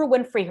like Oprah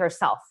Winfrey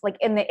herself, like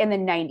in the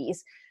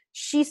 90s,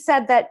 she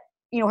said that,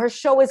 her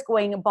show was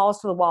going balls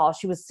to the wall.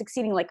 She was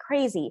succeeding like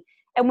crazy.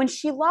 And when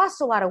she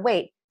lost a lot of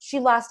weight, she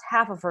lost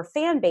half of her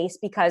fan base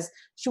because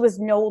she was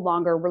no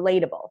longer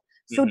relatable.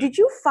 So did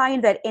you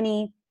find that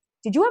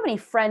did you have any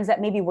friends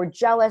that maybe were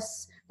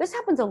jealous? This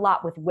happens a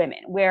lot with women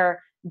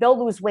where they'll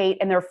lose weight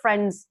and their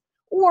friends,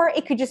 or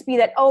it could just be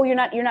that, oh, you're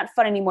not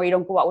fun anymore. You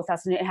don't go out with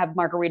us and have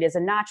margaritas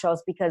and nachos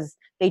because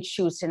they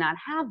choose to not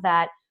have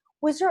that.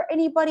 Was there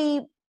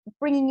anybody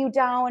bringing you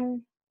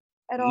down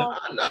at all?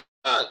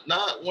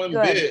 Not one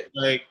bit.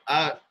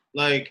 I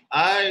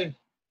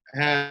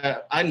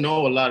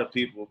know a lot of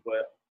people,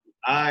 but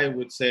I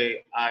would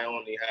say I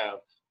only have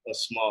a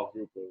small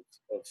group of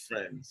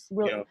friends.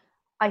 Really?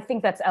 I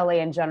think that's LA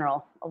in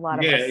general. A lot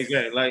of us. Yeah,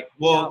 exactly. I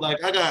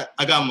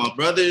got my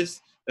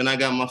brothers, then I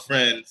got my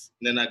friends,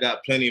 and then I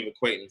got plenty of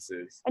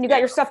acquaintances. And you got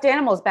your stuffed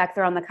animals back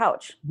there on the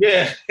couch.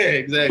 Yeah,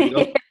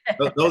 exactly.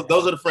 Those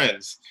are the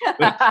friends.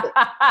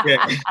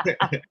 Yeah.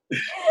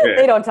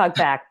 They don't talk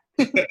back.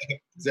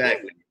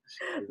 Exactly.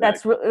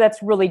 That's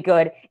really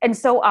good. And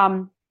so,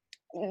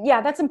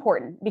 that's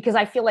important, because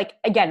I feel like,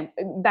 again,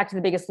 back to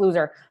The Biggest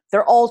Loser,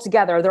 they're all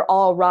together. They're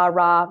all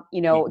rah,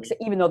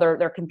 even though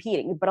they're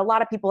competing. But a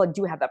lot of people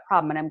do have that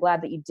problem, and I'm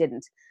glad that you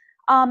didn't.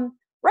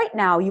 Right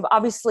now, you've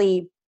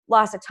obviously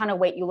lost a ton of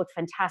weight. You look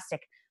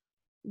fantastic.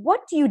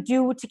 What do you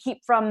do to keep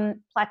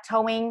from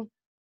plateauing,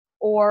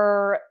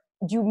 or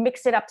do you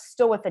mix it up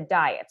still with the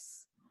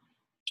diets?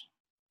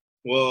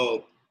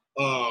 Well,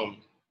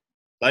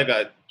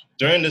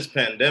 during this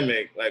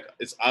pandemic,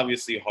 it's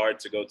obviously hard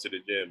to go to the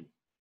gym.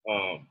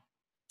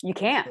 You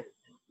can.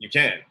 You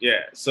can,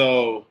 yeah.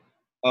 So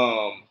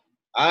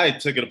I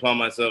took it upon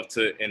myself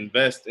to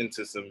invest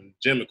into some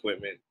gym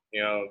equipment.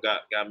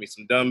 Got me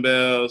some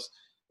dumbbells,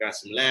 got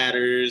some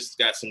ladders,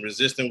 got some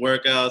resistant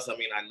workouts. I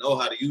mean, I know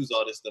how to use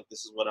all this stuff.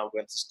 This is what I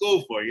went to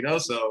school for,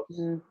 So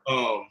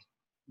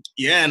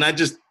yeah, and I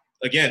just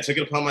again took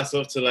it upon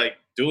myself to like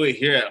do it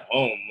here at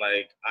home.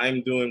 Like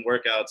I'm doing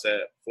workouts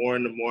at 4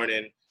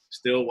 a.m,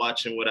 still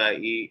watching what I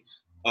eat.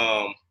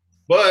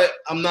 But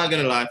I'm not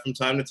gonna lie, from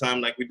time to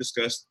time, like we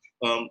discussed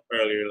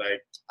earlier,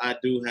 like I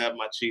do have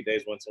my cheat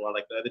days once in a while.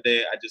 Like the other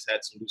day, I just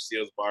had some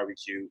Lucille's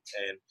barbecue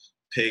and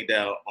pigged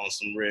out on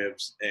some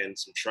ribs and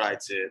some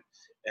tri-tip.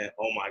 And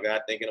oh my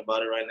God, thinking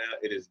about it right now,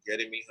 it is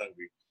getting me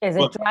hungry. Is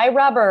it dry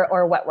rub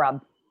or wet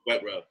rub?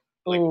 Wet rub.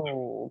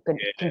 Ooh, good.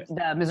 Yeah.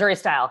 The Missouri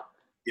style.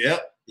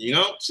 Yep.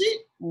 See?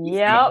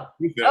 Yep.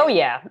 Oh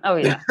yeah.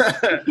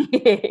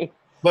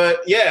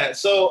 But yeah,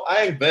 so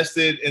I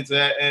invested into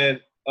that, and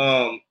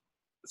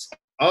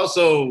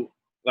also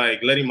like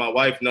letting my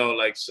wife know,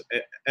 like,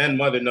 and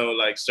mother know,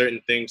 like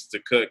certain things to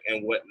cook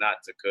and what not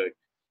to cook.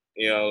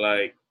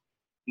 Like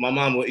my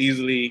mom will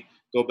easily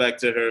go back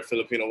to her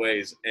Filipino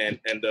ways and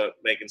end up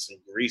making some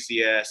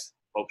greasy ass.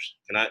 Oh,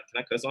 can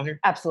I cuss on here?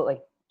 Absolutely.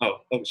 Oh,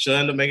 she'll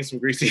end up making some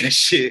greasy ass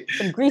shit.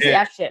 Some greasy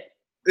ass shit.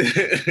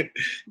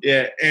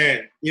 Yeah,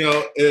 and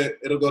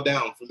it'll go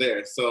down from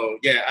there. So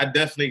yeah, I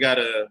definitely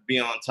gotta be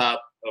on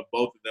top of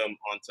both of them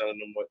on telling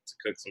them what to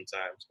cook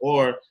sometimes.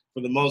 Or for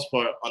the most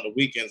part, on the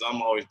weekends,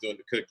 I'm always doing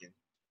the cooking.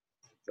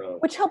 So.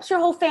 Which helps your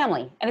whole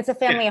family, and it's a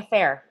family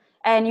affair.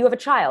 And you have a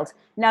child.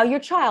 Now your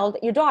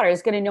daughter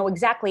is going to know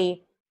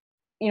exactly,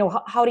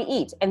 how to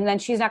eat, and then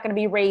she's not going to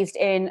be raised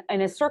in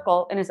a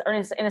circle, in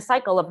a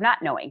cycle of not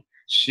knowing.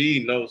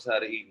 She knows how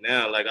to eat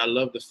now. Like I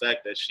love the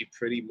fact that she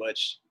pretty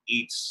much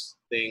eats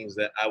things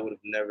that I would have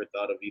never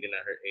thought of eating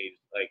at her age,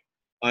 like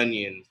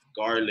onions,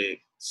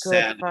 garlic,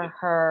 salad,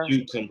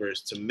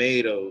 cucumbers,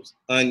 tomatoes,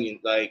 onion.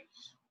 Like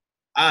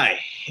I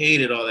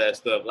hated all that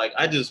stuff. Like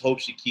I just hope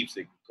she keeps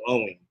it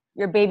going.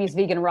 Your baby's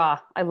vegan raw.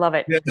 I love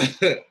it.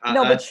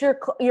 No, but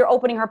you're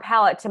opening her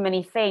palate to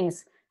many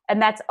things,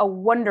 and that's a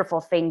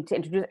wonderful thing to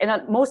introduce.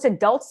 And most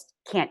adults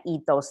can't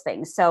eat those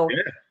things, so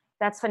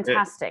that's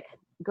fantastic. Yeah.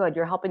 Good,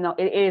 you're helping them.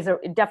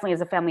 It definitely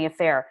is a family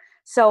affair.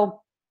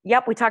 So,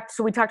 yep, we talked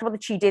about the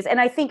cheat days, and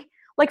I think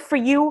like for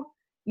you,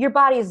 your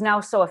body is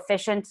now so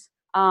efficient.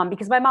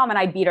 Because my mom and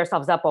I beat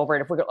ourselves up over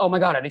it. If we go, oh my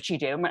God, I had a cheat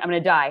day, I'm going to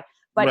die.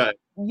 But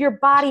your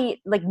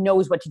body like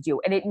knows what to do,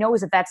 and it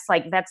knows that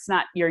that's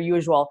not your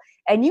usual.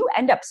 And you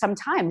end up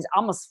sometimes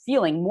almost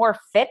feeling more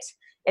fit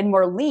and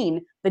more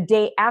lean the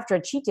day after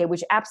a cheat day,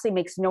 which absolutely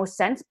makes no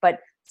sense. But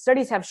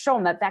studies have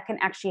shown that can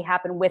actually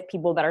happen with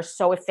people that are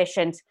so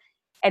efficient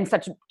and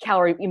such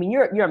calorie. I mean,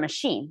 you're a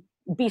machine.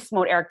 Beast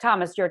mode, Eric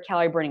Thomas. You're a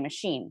calorie burning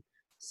machine.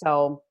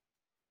 So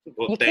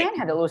you can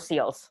have the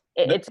Lucille's.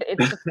 It's the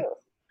truth.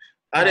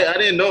 I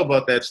didn't know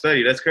about that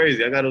study. That's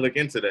crazy. I got to look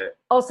into that.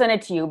 I'll send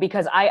it to you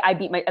because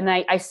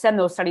I send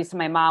those studies to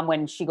my mom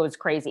when she goes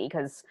crazy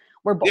because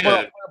we're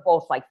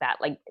both like that,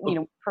 like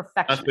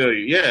perfection. I feel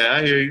you. Yeah,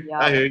 I hear you. Yeah.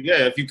 I hear you.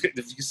 Yeah, if you could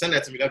send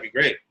that to me, that'd be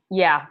great.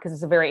 Yeah, because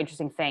it's a very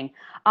interesting thing.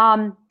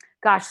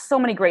 Gosh, so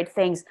many great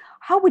things.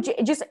 How would you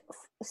just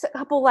a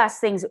couple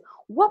last things?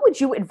 What would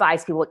you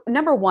advise people?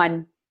 Number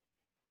one,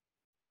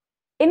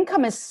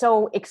 income is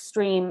so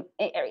extreme.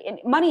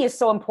 Money is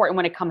so important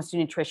when it comes to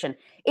nutrition.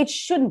 It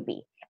shouldn't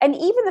be. And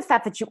even the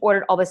fact that you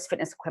ordered all this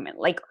fitness equipment,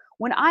 like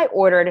when I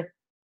ordered,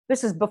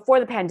 this is before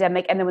the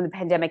pandemic, and then when the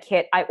pandemic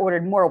hit, I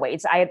ordered more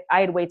weights. I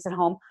had weights at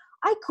home.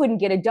 I couldn't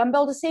get a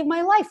dumbbell to save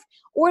my life.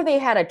 Or they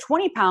had a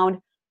 20-pound,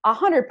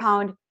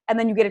 100-pound, and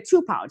then you get a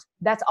 2-pound.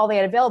 That's all they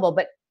had available.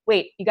 But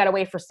wait, you got to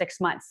wait for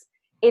 6 months.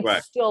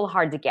 It's still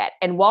hard to get.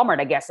 And Walmart,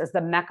 I guess, is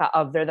the mecca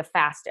of they're the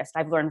fastest.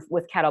 I've learned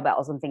with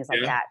kettlebells and things like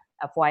that,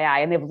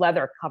 FYI. And they have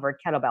leather covered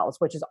kettlebells,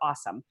 which is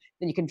awesome.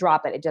 Then you can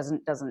drop it. It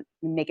doesn't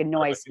make a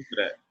noise.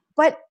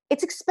 But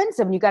it's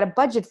expensive and you got to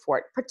budget for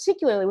it,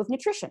 particularly with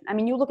nutrition. I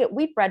mean, you look at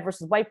wheat bread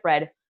versus white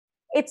bread,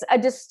 it's a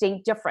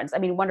distinct difference. I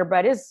mean, Wonder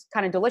Bread is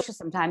kind of delicious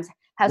sometimes,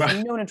 has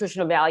no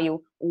nutritional value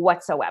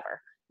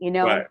whatsoever.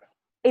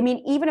 I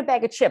mean, even a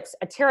bag of chips,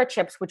 a Terra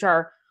chips, which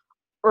are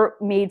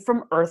made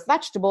from earth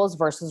vegetables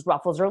versus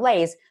Ruffles or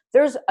Lay's,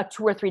 there's a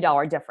 $2 or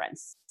 $3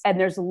 difference, and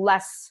there's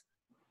less.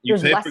 You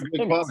pay for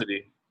good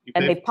quality,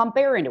 and they pump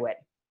air into it.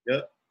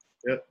 Yep.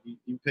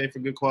 You pay for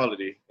good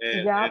quality,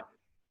 and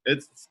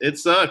it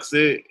sucks.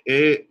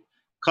 It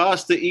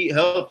costs to eat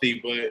healthy,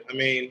 but I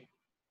mean,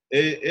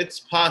 it's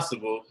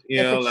possible.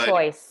 It's a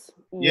choice.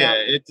 Yeah,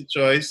 it's a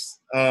choice.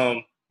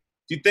 If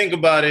you think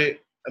about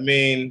it, I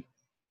mean,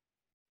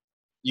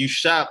 you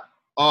shop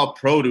all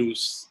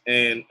produce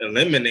and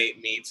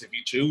eliminate meats. If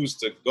you choose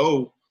to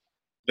go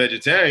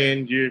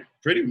vegetarian, you're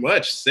pretty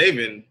much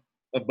saving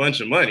a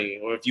bunch of money.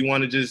 Or if you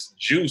want to just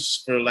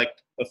juice for like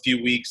a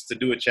few weeks to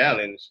do a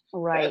challenge,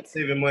 that's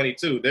saving money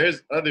too.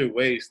 There's other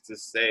ways to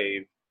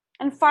save.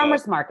 And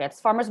farmers markets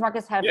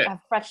have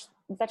fresh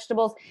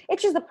vegetables.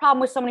 It's just the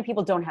problem with so many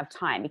people don't have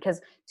time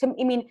because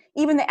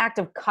even the act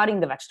of cutting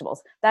the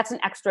vegetables, that's an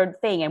extra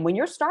thing. And when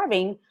you're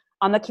starving,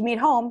 on the commute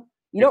home,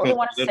 you don't really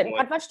want to sit and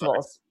cut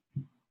vegetables.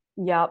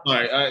 Yep. All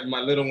right, my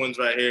little one's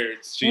right here.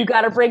 You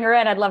got to bring her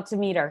in. I'd love to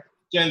meet her.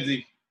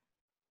 Kenzie,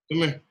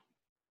 come here.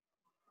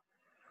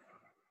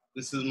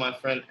 This is my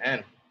friend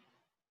Ann.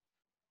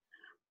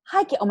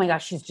 Hi, oh my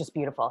gosh, she's just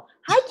beautiful.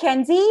 Hi,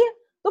 Kenzie.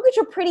 Look at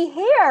your pretty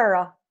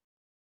hair.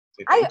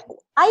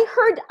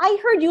 I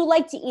heard you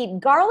like to eat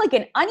garlic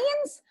and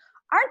onions.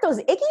 Aren't those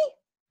icky?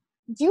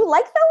 Do you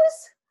like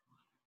those?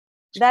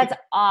 That's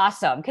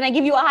awesome. Can I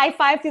give you a high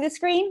five through the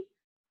screen?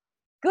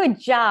 Good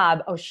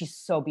job. Oh, she's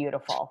so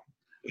beautiful.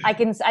 I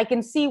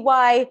can see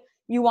why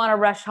you want to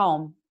rush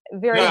home.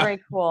 Very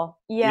cool.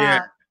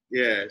 Yeah.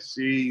 Yeah,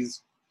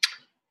 she's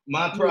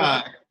my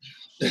pride.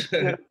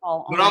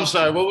 Beautiful. But I'm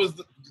sorry, what was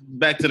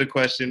back to the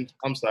question?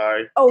 I'm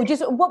sorry. Oh,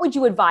 just what would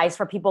you advise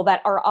for people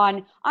that are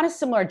on a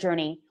similar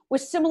journey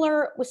with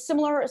similar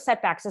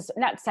setbacks,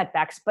 not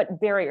setbacks, but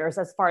barriers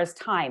as far as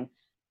time,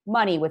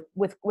 money,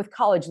 with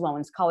college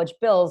loans, college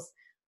bills,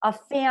 a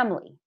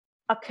family,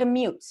 a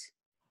commute?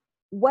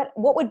 What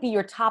would be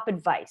your top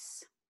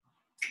advice?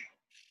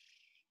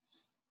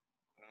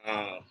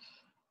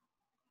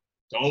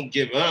 Don't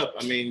give up.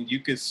 I mean,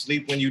 you could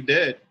sleep when you're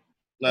dead.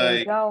 There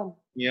you go.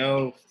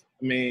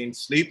 I mean,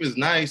 sleep is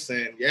nice,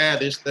 and yeah,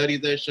 there's studies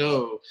that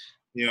show,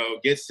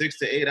 get 6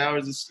 to 8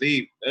 hours of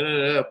sleep.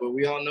 But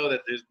we all know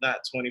that there's not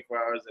 24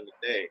 hours in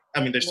a day.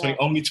 I mean, there's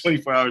only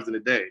 24 hours in a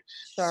day.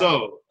 Sure.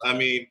 So, I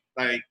mean,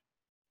 like,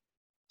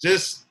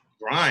 just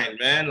grind,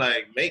 man.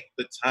 Like, make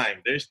the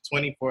time. There's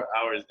 24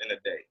 hours in a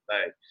day.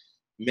 Like,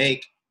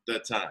 make the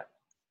time.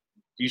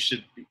 You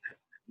should be,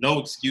 no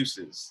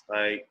excuses.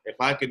 Like, if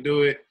I could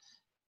do it,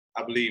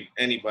 I believe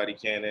anybody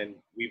can. And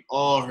we've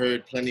all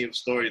heard plenty of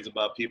stories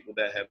about people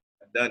that have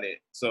done it.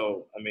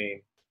 So, I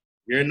mean,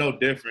 you're no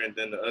different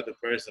than the other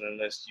person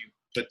unless you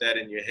put that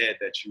in your head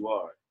that you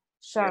are.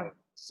 Sure.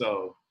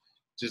 So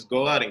just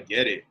go out and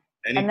get it.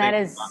 And that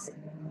is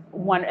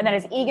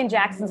Egan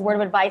Jackson's word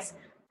of advice.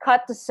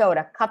 Cut the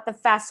soda, cut the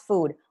fast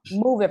food,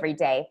 move every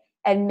day,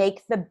 and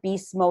make the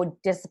beast mode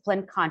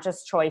disciplined,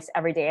 conscious choice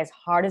every day. As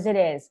hard as it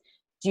is,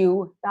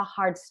 do the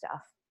hard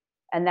stuff.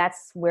 And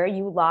that's where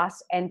you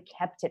lost and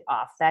kept it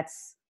off.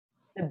 That's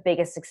the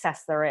biggest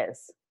success there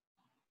is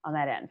on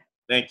that end.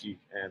 Thank you,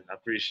 and I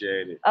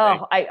appreciate it.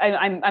 Oh,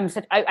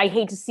 I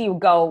hate to see you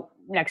go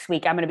next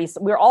week.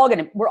 We're all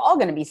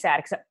gonna be sad,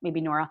 except maybe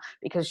Nora,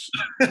 because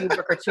you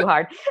work her too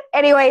hard.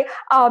 Anyway,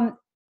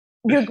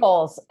 your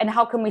goals and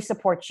how can we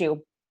support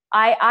you?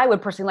 I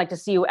would personally like to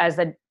see you as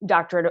the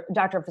doctor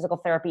of physical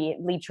therapy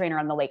lead trainer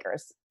on the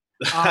Lakers.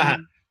 I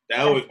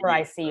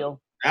see you.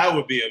 That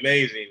would be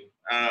amazing.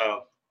 I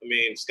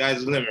mean,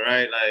 sky's the limit,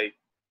 right? Like,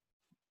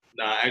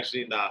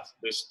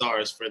 there's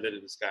stars further to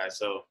the sky.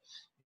 So,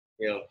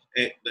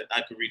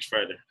 I could reach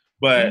further.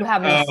 But you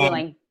have no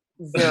ceiling.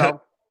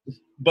 Zero.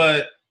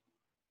 But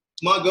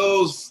my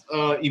goals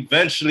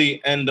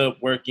eventually end up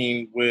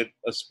working with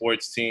a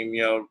sports team,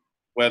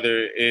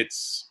 whether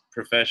it's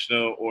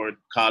professional or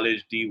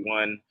college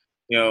D1,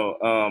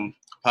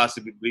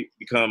 possibly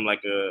become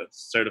like a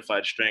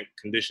certified strength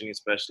conditioning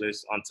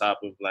specialist on top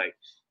of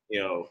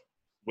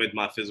with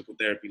my physical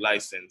therapy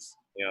license.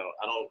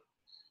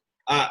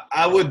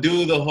 I would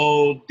do the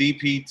whole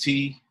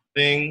DPT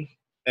thing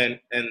and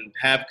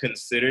have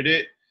considered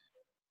it,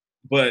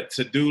 but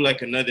to do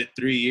like another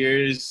 3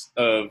 years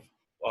of,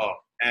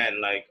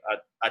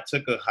 I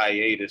took a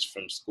hiatus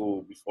from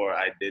school before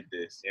I did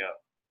this.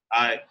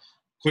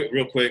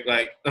 Real quick,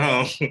 I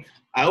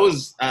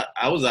was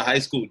a high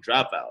school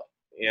dropout,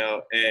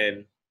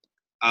 and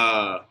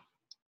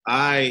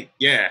I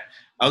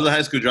was a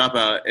high school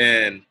dropout,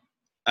 and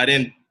I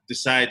didn't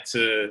decide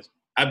to.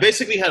 I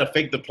basically had a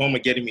fake diploma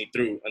getting me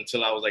through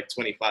until I was like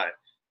 25.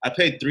 I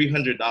paid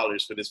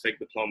 $300 for this fake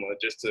diploma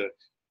just to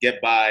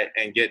get by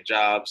and get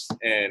jobs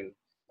and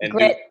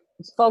grit,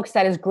 folks.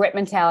 That is grit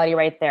mentality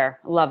right there.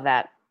 Love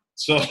that.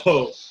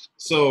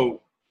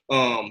 So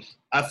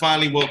I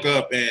finally woke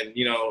up and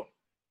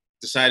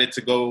decided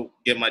to go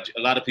get my.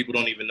 A lot of people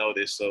don't even know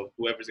this, so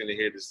whoever's gonna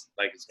hear this,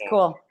 it's going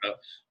cool.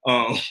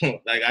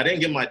 I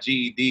didn't get my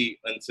GED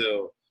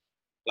until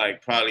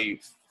probably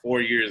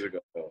 4 years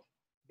ago.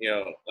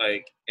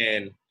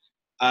 And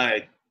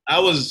I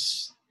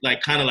was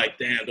kind of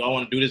damn, do I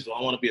want to do this? Do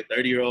I want to be a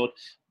 30-year-old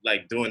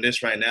doing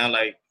this right now?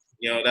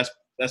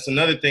 That's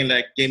another thing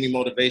that gave me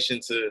motivation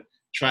to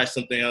try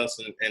something else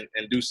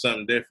and do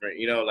something different.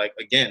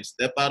 Again,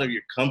 step out of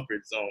your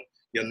comfort zone.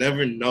 You'll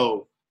never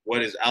know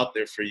what is out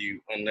there for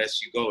you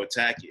unless you go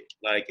attack it.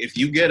 If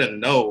you get a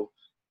no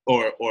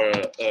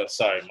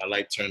sorry, my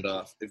light turned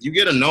off. If you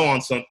get a no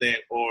on something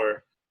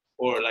or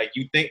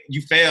you think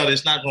you failed,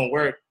 it's not going to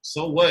work.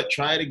 So what?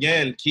 Try it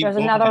again. There's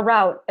another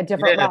route, a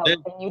different route, and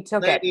you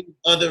took it.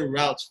 Other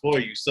routes for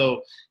you.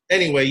 So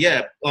anyway,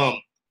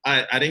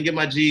 I didn't get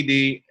my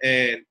GED,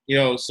 and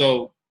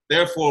so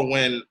therefore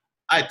when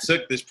I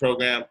took this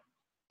program,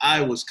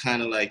 I was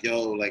kind of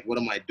what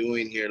am I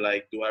doing here?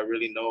 Do I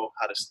really know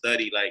how to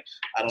study?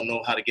 I don't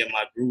know how to get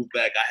my groove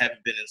back. I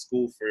haven't been in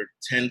school for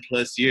 10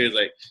 plus years.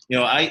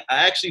 I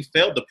actually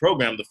failed the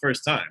program the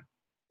first time.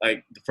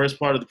 like the first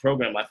part of the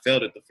program, I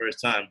failed it the first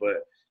time.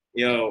 But,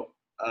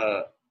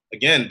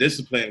 again,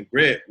 discipline,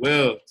 grit,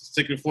 will,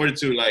 stick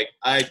fortitude. Like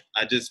I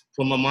just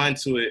put my mind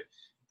to it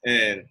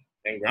and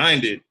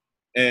grinded.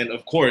 And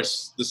of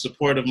course, the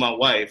support of my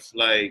wife,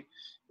 like,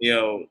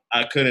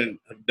 I couldn't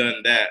have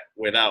done that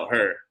without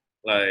her.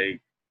 Like,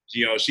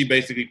 she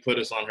basically put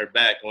us on her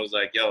back and was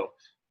like, yo,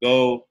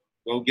 go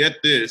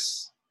get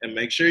this and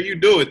make sure you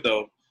do it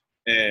though.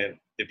 And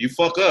if you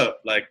fuck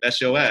up, like,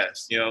 that's your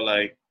ass,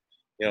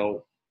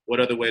 what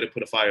other way to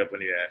put a fire up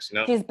in your ass,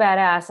 She's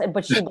badass,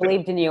 but she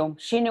believed in you.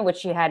 She knew what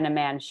she had in a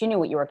man. She knew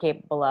what you were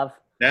capable of.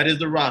 That is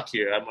the rock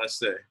here, I must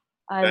say.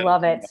 I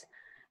love it.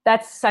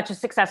 That's such a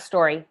success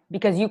story,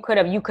 because you could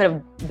have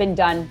been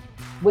done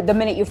with the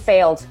minute you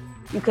failed.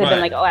 You could have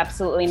been like, oh,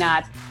 absolutely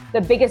not.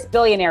 The biggest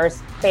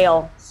billionaires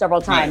fail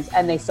several times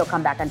and they still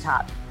come back on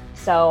top.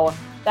 So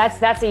that's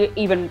the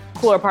even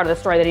cooler part of the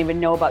story that I didn't even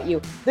know about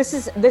you.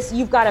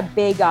 You've got a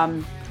big,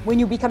 when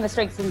you become the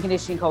strength and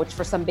conditioning coach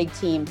for some big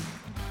team,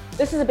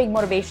 this is a big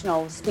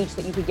motivational speech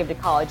that you could give to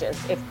colleges,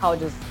 if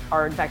colleges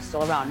are in fact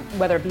still around,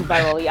 whether it be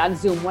virally, on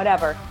Zoom,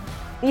 whatever.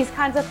 These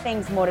kinds of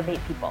things motivate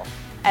people.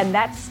 And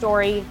that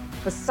story,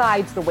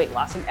 besides the weight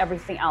loss and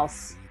everything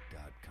else,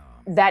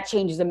 that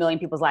changes a million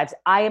people's lives.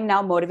 I am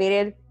now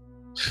motivated.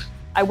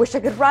 I wish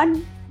I could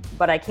run,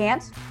 but I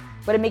can't.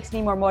 But it makes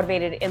me more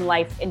motivated in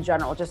life in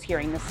general, just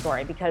hearing this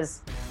story,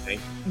 because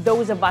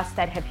those of us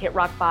that have hit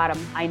rock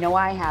bottom, I know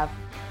I have,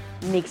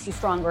 makes you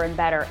stronger and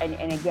better.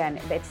 And again,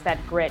 it's that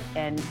grit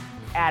and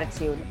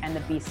attitude and the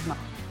beast mode.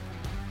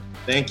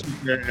 Thank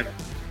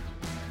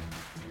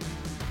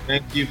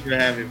you for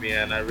having me,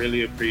 and I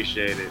really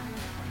appreciate it.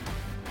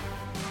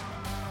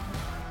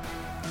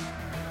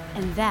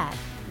 And that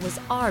was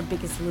our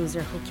biggest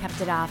loser, who kept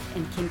it off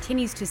and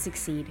continues to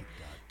succeed.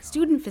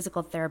 Student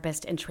physical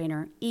therapist and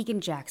trainer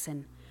Egan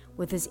Jackson,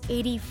 with his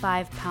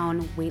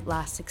 85-pound weight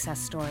loss success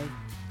story.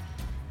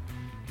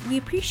 We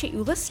appreciate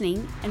you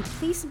listening, and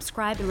please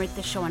subscribe and rate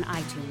the show on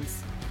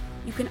iTunes.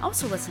 You can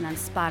also listen on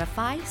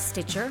Spotify,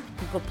 Stitcher,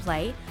 Google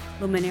Play,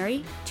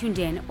 Luminary,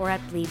 TuneIn, or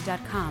at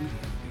Believe.com.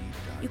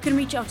 You can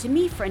reach out to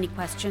me for any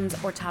questions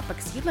or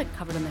topics you'd like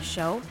covered on the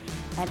show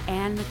at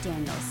Ann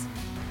McDaniels.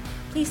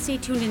 Please stay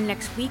tuned in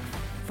next week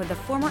for the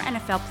former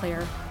NFL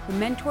player who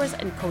mentors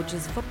and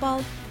coaches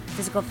football,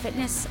 physical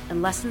fitness,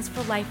 and lessons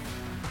for life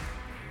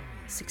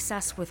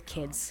success with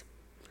kids.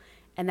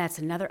 And that's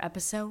another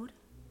episode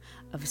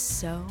of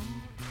So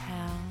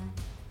Cal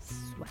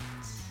Sweat.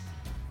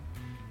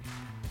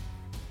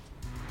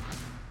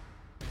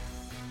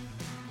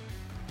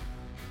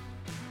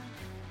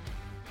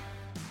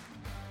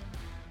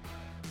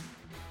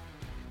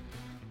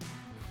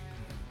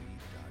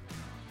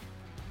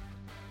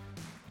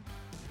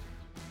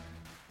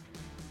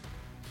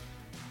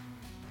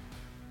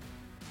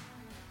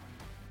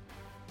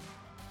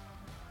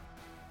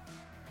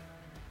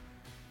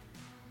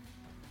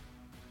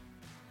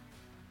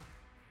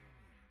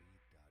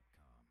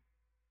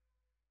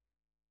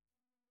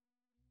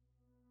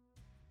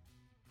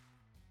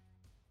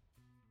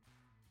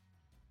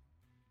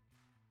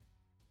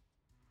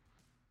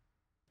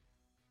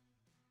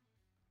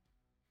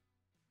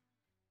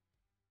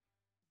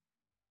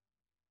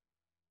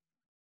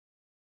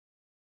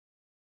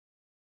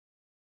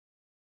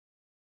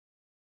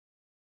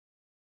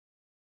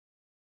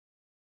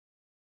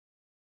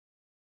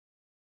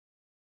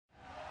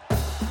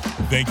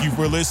 Thank you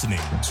for listening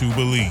to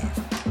Believe.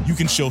 You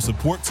can show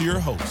support to your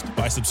host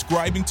by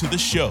subscribing to the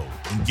show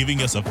and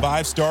giving us a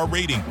 5-star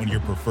rating on your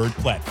preferred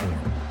platform.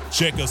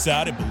 Check us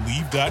out at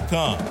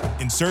Believe.com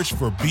and search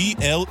for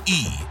BLEAV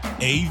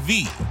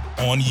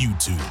on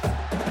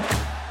YouTube.